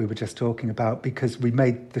terms of what we were just talking about, because we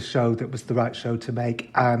made the show that was the right show to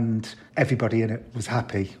make and everybody in it was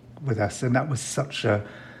happy with us, and that was such a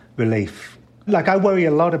relief. I worry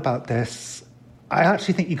a lot about this. I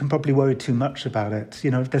actually think you can probably worry too much about it.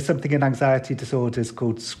 There's something in anxiety disorders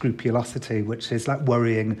called scrupulosity, which is like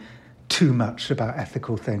worrying too much about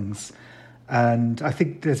ethical things. And I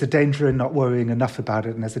think there's a danger in not worrying enough about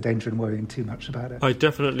it, and there's a danger in worrying too much about it. I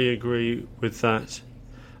definitely agree with that.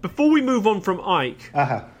 Before we move on from Ike,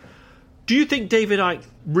 do you think David Icke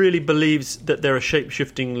really believes that there are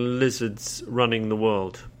shape-shifting lizards running the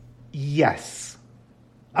world? Yes.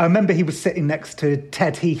 I remember he was sitting next to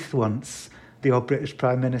Ted Heath once, the old British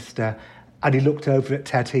Prime Minister, and he looked over at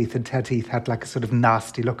Ted Heath, and Ted Heath had like a sort of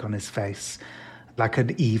nasty look on his face, like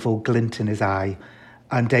an evil glint in his eye.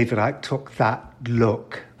 And David Icke took that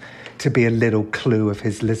look to be a little clue of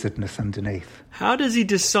his lizardness underneath. How does he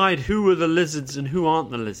decide who are the lizards and who aren't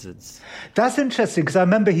the lizards? That's interesting, because I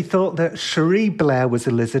remember he thought that Cherie Blair was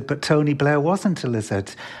a lizard, but Tony Blair wasn't a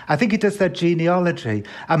lizard. I think he does their genealogy.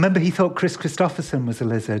 I remember he thought Chris Christopherson was a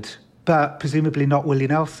lizard, but presumably not Willie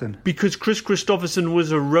Nelson. Because Chris Christopherson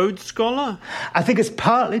was a Rhodes Scholar? I think it's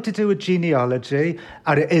partly to do with genealogy,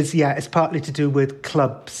 and it's partly to do with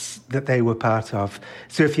clubs that they were part of.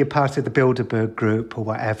 So if you're part of the Bilderberg group or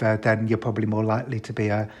whatever, then you're probably more likely to be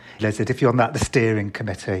a lizard if you're on the steering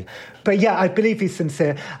committee. But yeah, I believe he's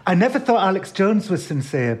sincere. I never thought Alex Jones was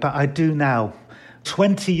sincere, but I do now.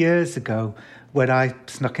 20 years ago, when I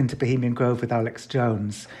snuck into Bohemian Grove with Alex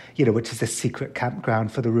Jones, which is a secret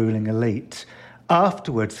campground for the ruling elite,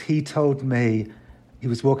 afterwards he told me he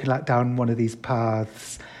was walking down one of these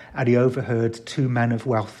paths and he overheard two men of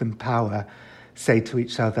wealth and power say to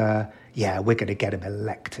each other, yeah, we're going to get him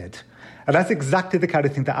elected. And that's exactly the kind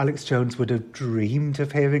of thing that Alex Jones would have dreamed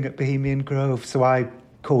of hearing at Bohemian Grove. So I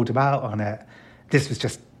called him out on it. This was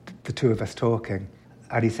just the two of us talking.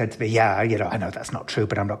 And he said to me, yeah, I know that's not true,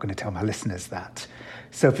 but I'm not going to tell my listeners that.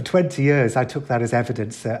 So for 20 years, I took that as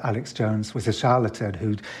evidence that Alex Jones was a charlatan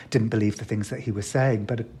who didn't believe the things that he was saying.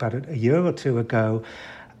 But about a year or two ago,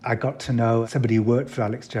 I got to know somebody who worked for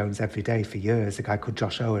Alex Jones every day for years, a guy called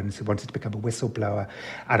Josh Owens, who wanted to become a whistleblower.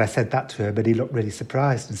 And I said that to him, and he looked really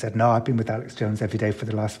surprised and said, no, I've been with Alex Jones every day for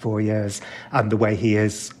the last 4 years, and the way he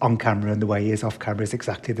is on camera and the way he is off camera is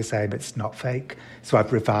exactly the same. It's not fake. So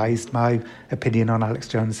I've revised my opinion on Alex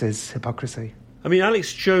Jones's hypocrisy.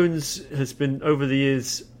 Alex Jones has been, over the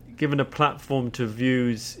years, given a platform to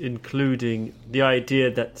views including the idea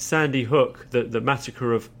that Sandy Hook, the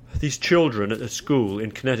massacre of these children at a school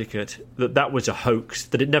in Connecticut that was a hoax,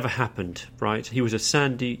 that it never happened, right? He was a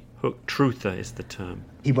Sandy Hook truther is the term.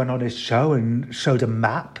 He went on his show and showed a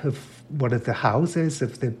map of one of the houses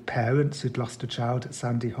of the parents who'd lost a child at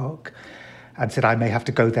Sandy Hook and said, I may have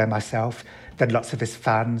to go there myself. Then lots of his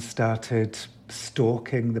fans started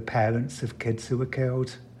stalking the parents of kids who were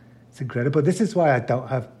killed. It's incredible. This is why I don't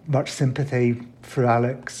have much sympathy for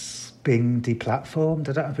Alex being deplatformed.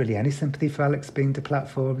 I don't have really any sympathy for Alex being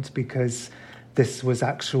deplatformed because this was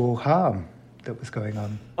actual harm that was going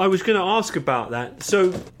on. I was going to ask about that.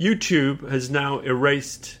 So YouTube has now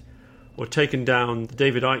erased or taken down the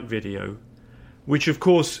David Icke video, which of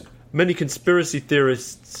course many conspiracy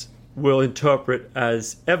theorists will interpret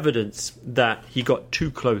as evidence that he got too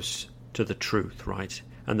close to the truth, right?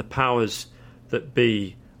 And the powers that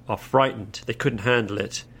be are frightened. They couldn't handle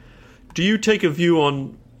it. Do you take a view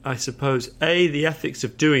on, I suppose, A, the ethics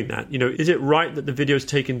of doing that? You know, is it right that the video is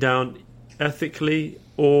taken down ethically,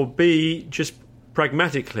 or B, just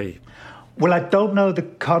pragmatically? Well, I don't know the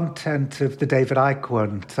content of the David Icke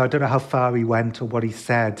one, so I don't know how far he went or what he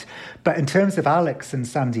said. But in terms of Alex and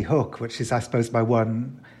Sandy Hook, which is, I suppose, my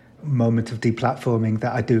one moment of deplatforming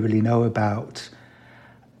that I do really know about,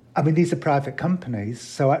 I mean, these are private companies,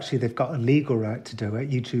 so actually they've got a legal right to do it.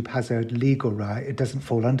 YouTube has a legal right. It doesn't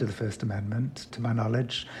fall under the First Amendment, to my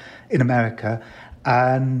knowledge, in America.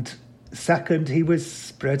 And second, he was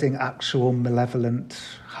spreading actual malevolent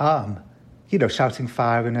harm. You know, shouting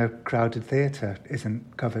fire in a crowded theatre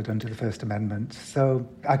isn't covered under the First Amendment. So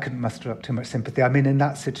I couldn't muster up too much sympathy. I mean, in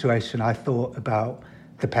that situation, I thought about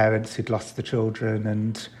the parents who'd lost the children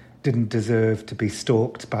and didn't deserve to be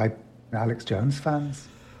stalked by Alex Jones fans.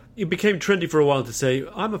 It became trendy for a while to say,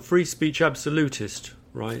 I'm a free speech absolutist,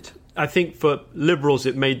 right? I think for liberals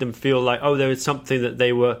it made them feel like, oh, there is something that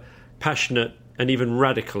they were passionate and even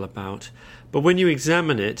radical about. But when you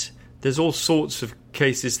examine it, there's all sorts of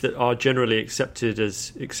cases that are generally accepted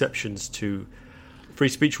as exceptions to free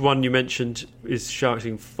speech. One you mentioned is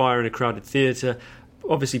shouting fire in a crowded theatre.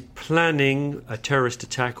 Obviously, planning a terrorist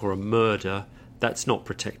attack or a murder, that's not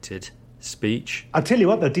protected speech. I'll tell you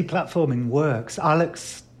what, though, deplatforming works.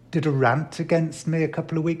 Alex did a rant against me a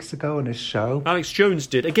couple of weeks ago on his show. Alex Jones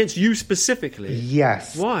did? Against you specifically?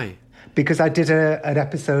 Yes. Why? Because I did an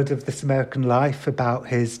episode of This American Life about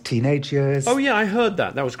his teenage years. Oh, yeah, I heard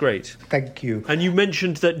that. That was great. Thank you. And you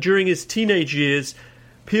mentioned that during his teenage years,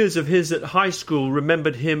 peers of his at high school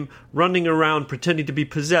remembered him running around pretending to be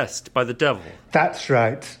possessed by the devil. That's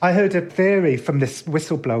right. I heard a theory from this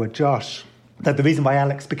whistleblower, Josh, that the reason why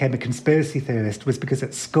Alex became a conspiracy theorist was because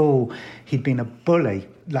at school he'd been a bully,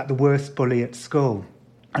 like the worst bully at school.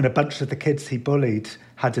 And a bunch of the kids he bullied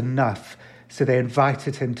had enough. So they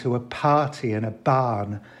invited him to a party in a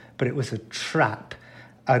barn, but it was a trap.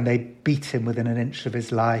 And they beat him within an inch of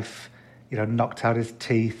his life, you know, knocked out his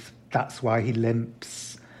teeth. That's why he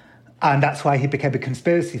limps. And that's why he became a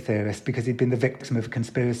conspiracy theorist, because he'd been the victim of a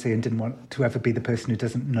conspiracy and didn't want to ever be the person who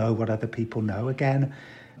doesn't know what other people know again.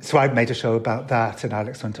 So I made a show about that, and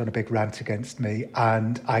Alex went on a big rant against me,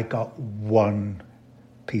 and I got one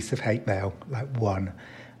piece of hate mail, like one.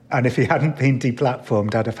 And if he hadn't been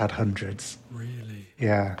deplatformed, I'd have had hundreds. Really?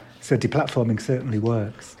 Yeah. So deplatforming certainly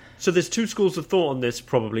works. So there's two schools of thought on this,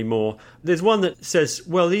 probably more. There's one that says,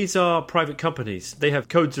 well, these are private companies. They have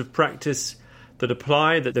codes of practice that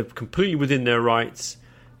apply, that they're completely within their rights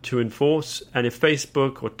to enforce. And if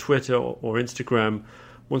Facebook or Twitter or Instagram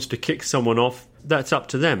wants to kick someone off, that's up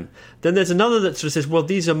to them. Then there's another that sort of says, well,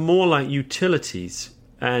 these are more like utilities.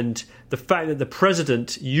 And the fact that the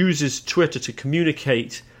president uses Twitter to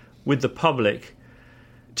communicate with the public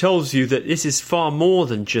tells you that this is far more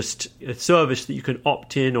than just a service that you can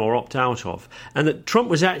opt in or opt out of. And that Trump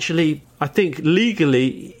was actually, I think,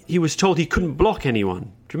 legally, he was told he couldn't block anyone.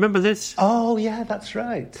 Do you remember this? Oh, yeah, that's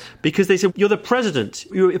right. Because they said, you're the president.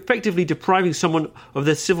 You're effectively depriving someone of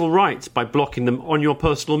their civil rights by blocking them on your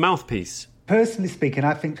personal mouthpiece. Personally speaking,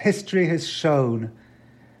 I think history has shown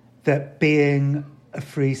that being a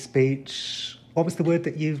free speech, what was the word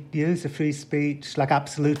that you used? A free speech, like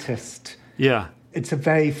absolutist. Yeah. It's a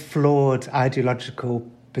very flawed ideological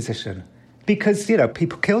position. Because, you know,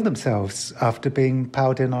 people kill themselves after being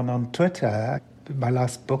powered in on Twitter. My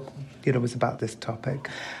last book, you know, was about this topic.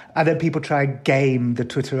 And then people try and game the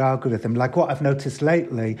Twitter algorithm. Like what I've noticed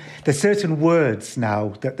lately, there's certain words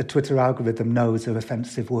now that the Twitter algorithm knows are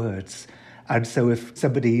offensive words. And so if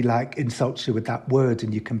somebody, like, insults you with that word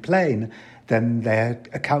and you complain, then their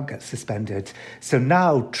account gets suspended. So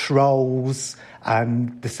now trolls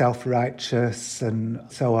and the self-righteous and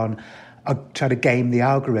so on are trying to game the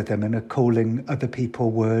algorithm and are calling other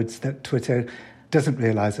people words that Twitter doesn't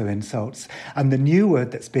realise are insults. And the new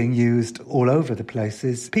word that's being used all over the place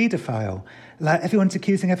is paedophile. Like, everyone's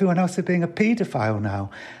accusing everyone else of being a paedophile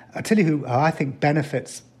now. I tell you who I think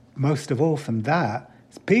benefits most of all from that.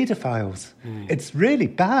 It's paedophiles. It's really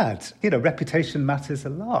bad. Reputation matters a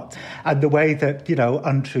lot. And the way that,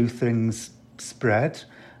 untrue things spread,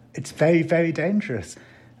 it's very, very dangerous.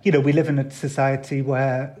 We live in a society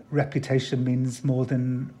where reputation means more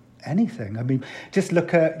than anything. I mean, just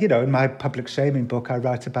look at, in my public shaming book, I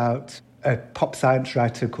write about a pop science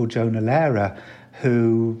writer called Jonah Lehrer,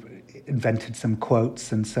 who invented some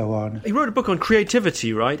quotes and so on. He wrote a book on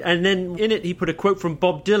creativity, right? And then in it he put a quote from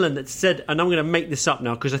Bob Dylan that said, and I'm going to make this up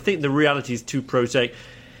now because I think the reality is too prosaic.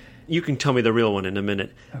 You can tell me the real one in a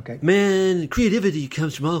minute. Okay. Man, creativity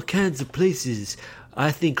comes from all kinds of places.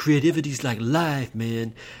 I think creativity's like life,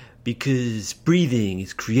 man, because breathing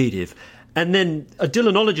is creative. And then a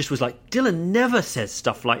Dylanologist was like, Dylan never says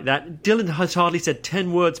stuff like that. Dylan has hardly said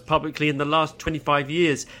 10 words publicly in the last 25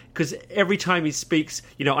 years because every time he speaks,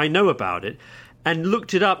 I know about it. And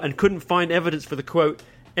looked it up and couldn't find evidence for the quote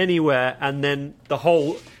anywhere. And then the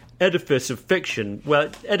whole edifice of fiction, well,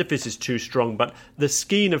 edifice is too strong, but the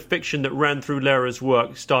skein of fiction that ran through Lehrer's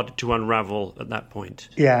work started to unravel at that point.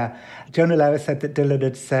 Yeah. Jonah Lehrer said that Dylan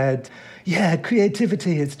had said, yeah,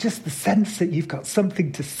 creativity is just the sense that you've got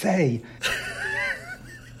something to say.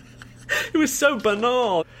 It was so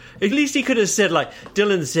banal. At least he could have said, like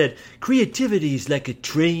Dylan said, creativity is like a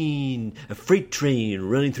train, a freight train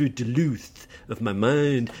running through Duluth of my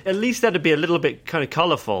mind. At least that'd be a little bit kind of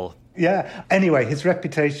colourful. Yeah. Anyway, his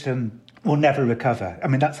reputation will never recover. I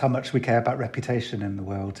mean, that's how much we care about reputation in the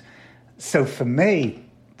world. So for me,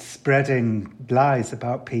 spreading lies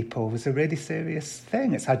about people was a really serious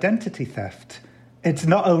thing. It's identity theft. It's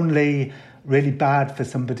not only really bad for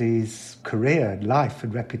somebody's career, life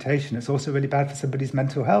and reputation, it's also really bad for somebody's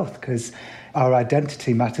mental health because our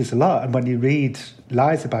identity matters a lot. And when you read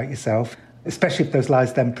lies about yourself, especially if those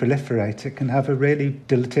lies then proliferate, it can have a really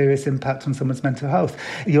deleterious impact on someone's mental health.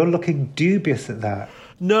 You're looking dubious at that.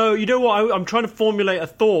 No, you know what? I'm trying to formulate a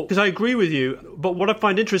thought because I agree with you. But what I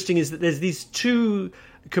find interesting is that there's these two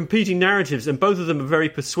competing narratives and both of them are very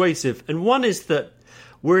persuasive. And one is that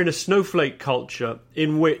we're in a snowflake culture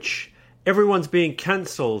in which everyone's being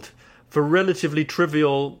cancelled for relatively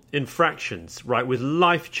trivial infractions, right, with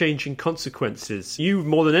life-changing consequences. You,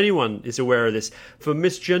 more than anyone, is aware of this. For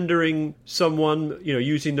misgendering someone,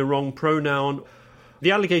 using the wrong pronoun.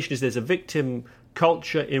 The allegation is there's a victim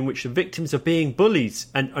culture in which the victims are being bullies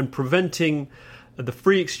and preventing the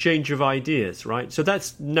free exchange of ideas, right? So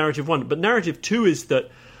that's narrative one. But narrative two is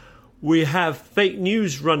that we have fake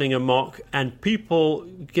news running amok and people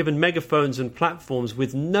given megaphones and platforms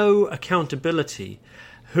with no accountability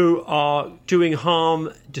who are doing harm,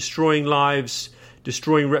 destroying lives,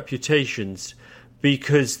 destroying reputations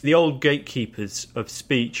because the old gatekeepers of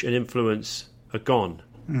speech and influence are gone.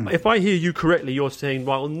 If I hear you correctly, you're saying,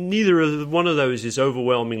 well, neither one of those is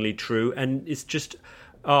overwhelmingly true, and it's just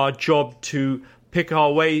our job to pick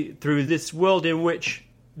our way through this world in which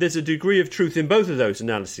there's a degree of truth in both of those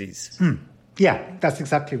analyses. Yeah, that's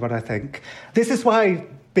exactly what I think. This is why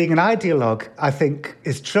being an ideologue, I think,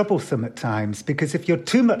 is troublesome at times, because if you're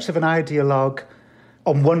too much of an ideologue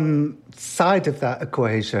on one side of that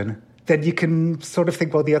equation, then you can sort of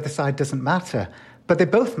think, well, the other side doesn't matter. But they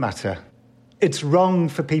both matter. It's wrong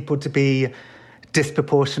for people to be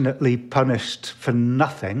disproportionately punished for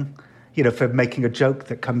nothing, for making a joke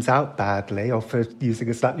that comes out badly or for using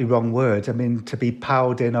a slightly wrong word. I mean, to be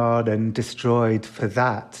piled in on and destroyed for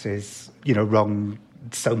that is, wrong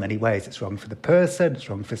in so many ways. It's wrong for the person, it's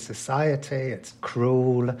wrong for society, it's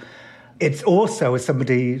cruel. It's also, as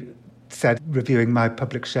somebody said, reviewing my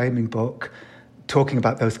public shaming book, talking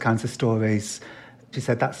about those kinds of stories, she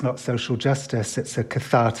said, that's not social justice, it's a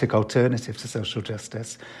cathartic alternative to social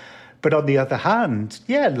justice. But on the other hand,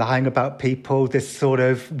 lying about people, this sort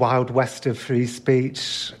of wild west of free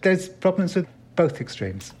speech, there's problems with both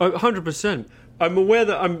extremes. 100%. I'm aware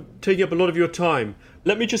that I'm taking up a lot of your time.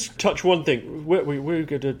 Let me just touch one thing.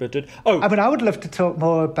 I would love to talk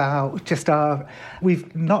more about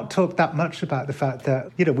we've not talked that much about the fact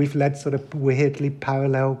that, we've led sort of weirdly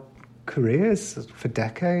parallel careers for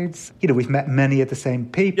decades. We've met many of the same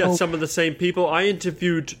people. Yeah, some of the same people. I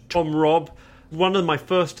interviewed Tom Robb. One of my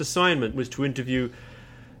first assignment was to interview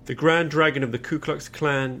the Grand Dragon of the Ku Klux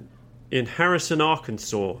Klan in Harrison,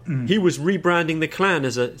 Arkansas. He was rebranding the Klan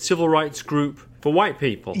as a civil rights group for white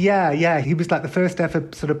people. Yeah. He was like the first ever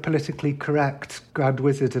sort of politically correct Grand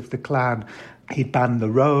Wizard of the Klan. He'd banned the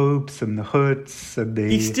robes and the hoods and the...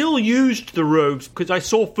 He still used the robes, because I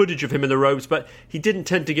saw footage of him in the robes, but he didn't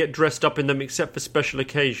tend to get dressed up in them except for special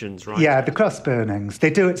occasions, right? Yeah, the cross burnings. They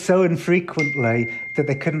do it so infrequently that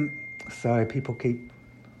they couldn't... Sorry, people keep...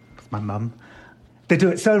 It's my mum. They do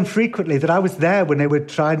it so infrequently that I was there when they were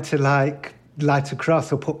trying to, like, light a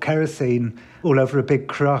cross or put kerosene all over a big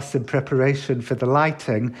cross in preparation for the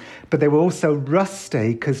lighting, but they were also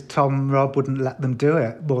rusty because Tom Robb wouldn't let them do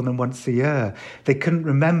it more than once a year. They couldn't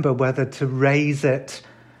remember whether to raise it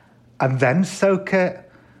and then soak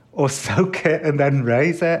it or soak it and then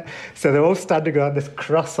raise it. So they're all standing around this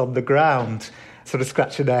cross on the ground, sort of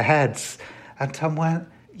scratching their heads. And Tom went,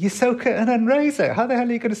 "You soak it and then raise it? How the hell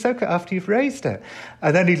are you going to soak it after you've raised it?"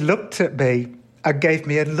 And then he looked at me and gave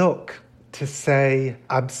me a look to say,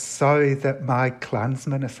 "I'm sorry that my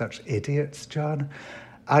Klansmen are such idiots, John."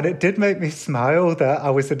 And it did make me smile that I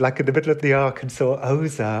was in the middle of the Arkansas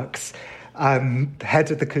Ozarks, and the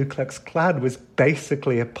head of the Ku Klux Klan was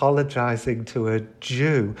basically apologising to a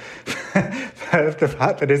Jew for the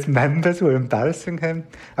fact that his members were embarrassing him.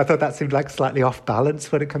 I thought that seemed like slightly off balance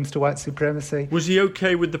when it comes to white supremacy. Was he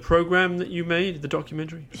okay with the programme that you made, the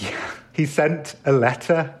documentary? Yeah. He sent a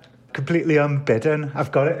letter completely unbidden.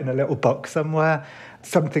 I've got it in a little book somewhere.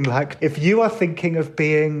 Something like, "If you are thinking of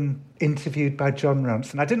being interviewed by Jon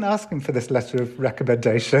Ronson," I didn't ask him for this letter of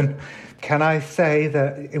recommendation. "Can I say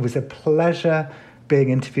that it was a pleasure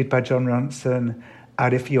being interviewed by Jon Ronson,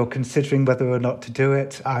 and if you're considering whether or not to do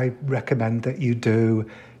it, I recommend that you do.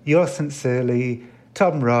 Yours sincerely,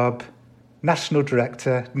 Tom Robb, National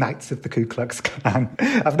Director, Knights of the Ku Klux Klan."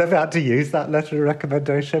 I've never had to use that letter of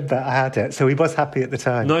recommendation, but I had it. So he was happy at the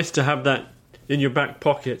time. Nice to have that in your back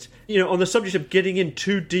pocket. You know, on the subject of getting in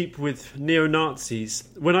too deep with neo-Nazis,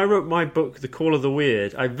 when I wrote my book, The Call of the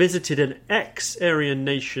Weird, I visited an ex-Aryan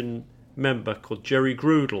Nation member called Jerry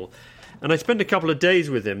Grudel, and I spent a couple of days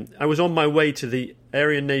with him. I was on my way to the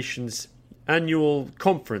Aryan Nation's annual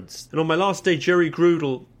conference, and on my last day, Jerry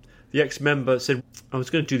Grudel, the ex-member, said, I was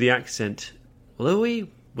going to do the accent. "Louis,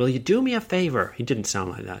 will you do me a favour?" He didn't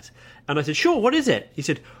sound like that. And I said, "Sure, what is it?" He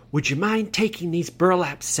said, "Would you mind taking these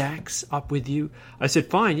burlap sacks up with you?" I said,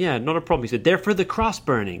 "Fine, yeah, not a problem." He said, "They're for the cross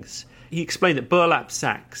burnings." He explained that burlap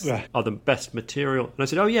sacks are the best material. And I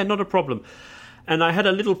said, "Oh, yeah, not a problem." And I had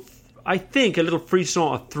a little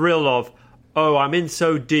frisson, a thrill of, oh, I'm in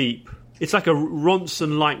so deep. It's like a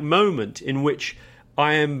Ronson-like moment in which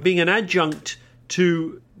I am being an adjunct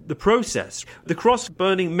to the process. The cross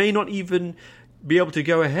burning may not even be able to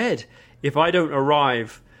go ahead if I don't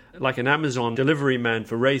arrive like an Amazon delivery man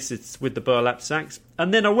for racists with the burlap sacks.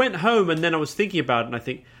 And then I went home and then I was thinking about it and I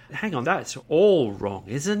think, hang on, that's all wrong,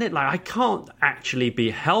 isn't it? Like, I can't actually be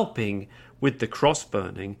helping with the cross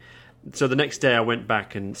burning. So the next day I went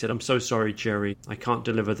back and said, "I'm so sorry, Jerry, I can't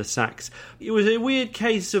deliver the sacks." It was a weird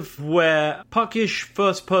case of where puckish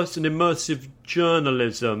first-person immersive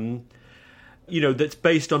journalism, you know, that's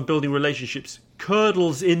based on building relationships,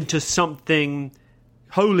 curdles into something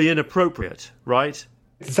wholly inappropriate, right?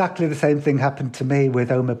 Exactly the same thing happened to me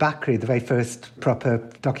with Omar Bakri, the very first proper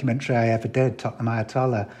documentary I ever did, Tottenham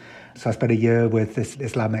Ayatollah. So I spent a year with this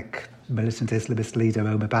militant Islamist leader,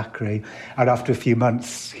 Omar Bakri. And after a few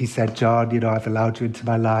months, he said, "John, you know, I've allowed you into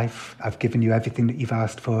my life. I've given you everything that you've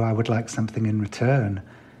asked for. I would like something in return."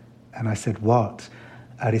 And I said, "What?"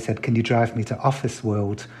 And he said, "Can you drive me to Office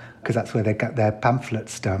World? Because that's where they get their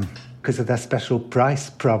pamphlets done. Because of their special price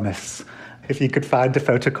promise. If you could find a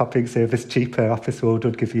photocopying service cheaper, Office World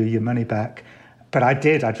would give you your money back." But I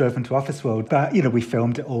did. I drove him to Office World. But, you know, we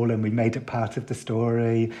filmed it all and we made it part of the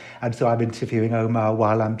story. And so I'm interviewing Omar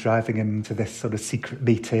while I'm driving him to this sort of secret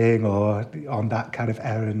meeting or on that kind of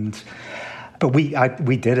errand. But we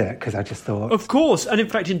did it because I just thought... Of course. And in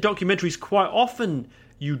fact, in documentaries, quite often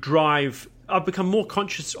you drive... I've become more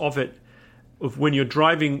conscious of it, of when you're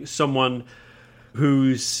driving someone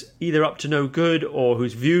who's either up to no good or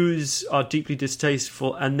whose views are deeply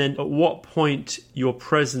distasteful, and then at what point your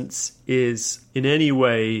presence is in any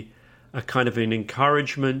way a kind of an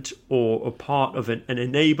encouragement or a part of an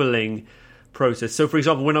enabling process. So, for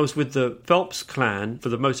example, when I was with the Phelps clan for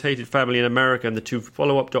the Most Hated Family in America and the two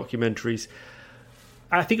follow-up documentaries,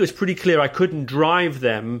 I think it was pretty clear I couldn't drive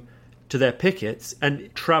them to their pickets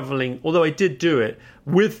and travelling, although I did do it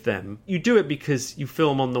with them. You do it because you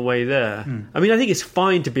film on the way there. I mean, I think it's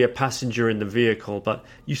fine to be a passenger in the vehicle, but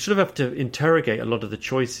you sort of have to interrogate a lot of the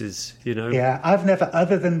choices, you know? Yeah, I've never,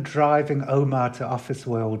 other than driving Omar to Office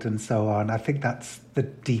World and so on, I think that's the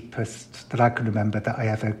deepest that I can remember that I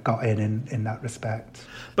ever got in that respect.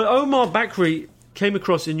 But Omar Bakri came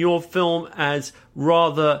across in your film as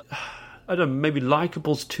rather, I don't know, maybe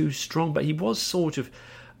likeable's too strong, but he was sort of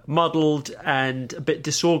muddled and a bit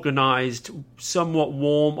disorganised, somewhat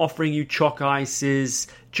warm, offering you chalk ices,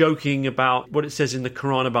 joking about what it says in the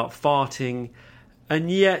Quran about farting. And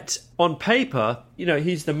yet, on paper,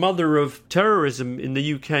 he's the mother of terrorism in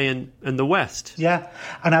the UK and the West. Yeah,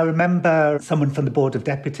 and I remember someone from the Board of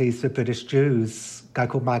Deputies for British Jews, a guy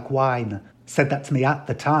called Mike Wine, said that to me at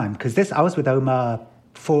the time, because I was with Omar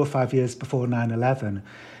 4 or 5 years before 9/11.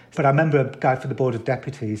 But I remember a guy from the Board of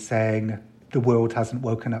Deputies saying, the world hasn't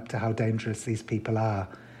woken up to how dangerous these people are.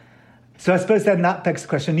 So I suppose then that begs the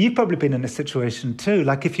question, you've probably been in a situation too,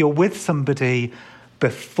 like if you're with somebody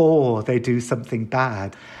before they do something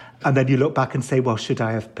bad, and then you look back and say, well, should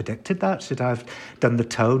I have predicted that? Should I have done the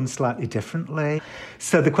tone slightly differently?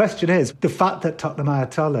 So the question is, the fact that Tottenham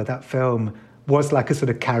Ayatollah, that film, was like a sort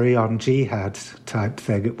of carry-on jihad type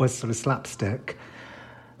thing, it was sort of slapstick,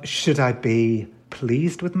 should I be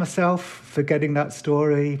pleased with myself for getting that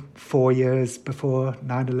story 4 years before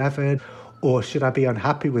 9/11? Or should I be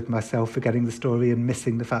unhappy with myself for getting the story and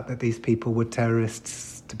missing the fact that these people were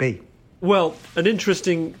terrorists to be? Well, an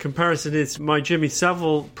interesting comparison is my Jimmy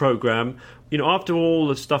Savile programme. After all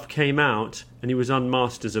the stuff came out and he was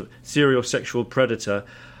unmasked as a serial sexual predator,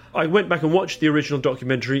 I went back and watched the original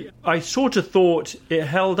documentary. I sort of thought it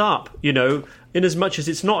held up, in as much as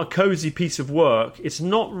it's not a cosy piece of work. It's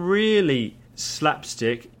not really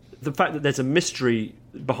slapstick. The fact that there's a mystery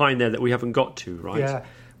behind there that we haven't got to, right? Yeah.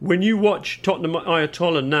 When you watch Tottenham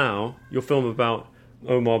Ayatollah now, your film about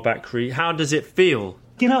Omar Bakri, how does it feel?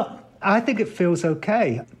 I think it feels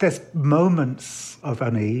okay. There's moments of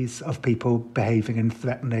unease, of people behaving in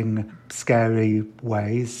threatening, scary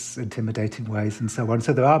ways, intimidating ways, and so on.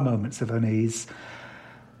 So there are moments of unease.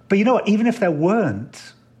 But you know what? Even if there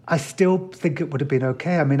weren't, I still think it would have been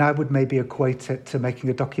okay. I mean, I would maybe equate it to making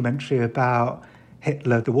a documentary about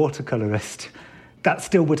Hitler, the watercolourist. That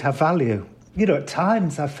still would have value. At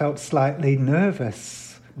times I felt slightly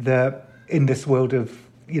nervous that in this world of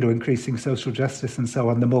increasing social justice and so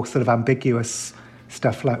on, the more sort of ambiguous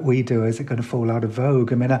stuff like we do, is it going to fall out of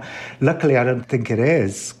vogue? I mean, luckily I don't think it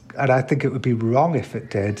is. And I think it would be wrong if it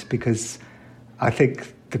did, because I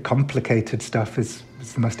think the complicated stuff is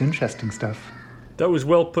the most interesting stuff. That was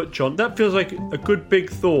well put, John. That feels like a good big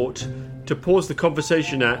thought to pause the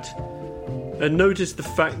conversation at and notice the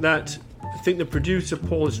fact that I think the producer,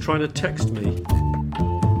 Paul, is trying to text me.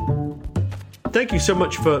 Thank you so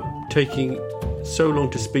much for taking so long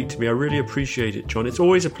to speak to me. I really appreciate it, John. It's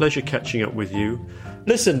always a pleasure catching up with you.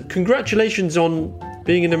 Listen, congratulations on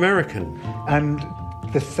being an American. And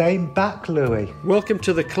the same back, Louis. Welcome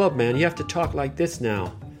to the club, man. You have to talk like this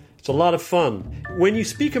now. It's a lot of fun. When you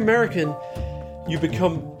speak American, you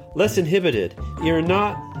become less inhibited. You're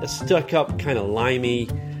not a stuck-up, kind of limey,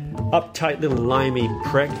 uptight little limey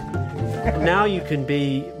prick. Now you can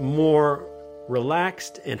be more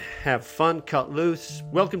relaxed and have fun, cut loose.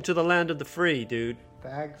 Welcome to the land of the free, dude.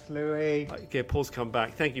 Thanks, Louis. Okay, Paul's come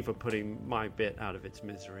back. Thank you for putting my bit out of its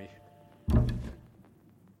misery.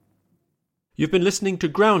 You've been listening to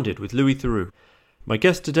Grounded with Louis Theroux. My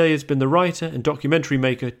guest today has been the writer and documentary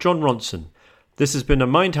maker Jon Ronson. This has been a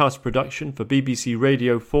Mindhouse production for BBC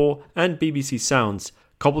Radio 4 and BBC Sounds,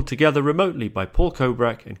 cobbled together remotely by Paul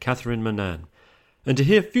Kobrak and Catherine Manan. And to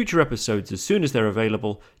hear future episodes as soon as they're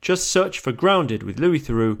available, just search for Grounded with Louis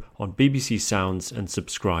Theroux on BBC Sounds and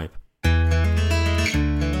subscribe.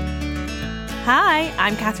 Hi,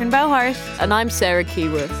 I'm Catherine Bowhart. And I'm Sarah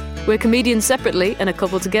Keyworth. We're comedians separately and a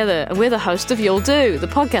couple together, and we're the host of You'll Do, the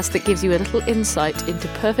podcast that gives you a little insight into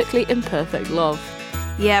perfectly imperfect love.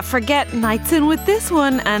 Yeah, forget nights in with this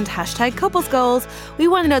one and hashtag couples goals. We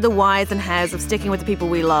want to know the whys and hows of sticking with the people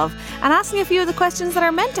we love and asking a few of the questions that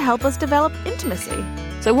are meant to help us develop intimacy.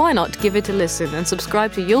 So why not give it a listen and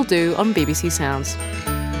subscribe to You'll Do on BBC Sounds.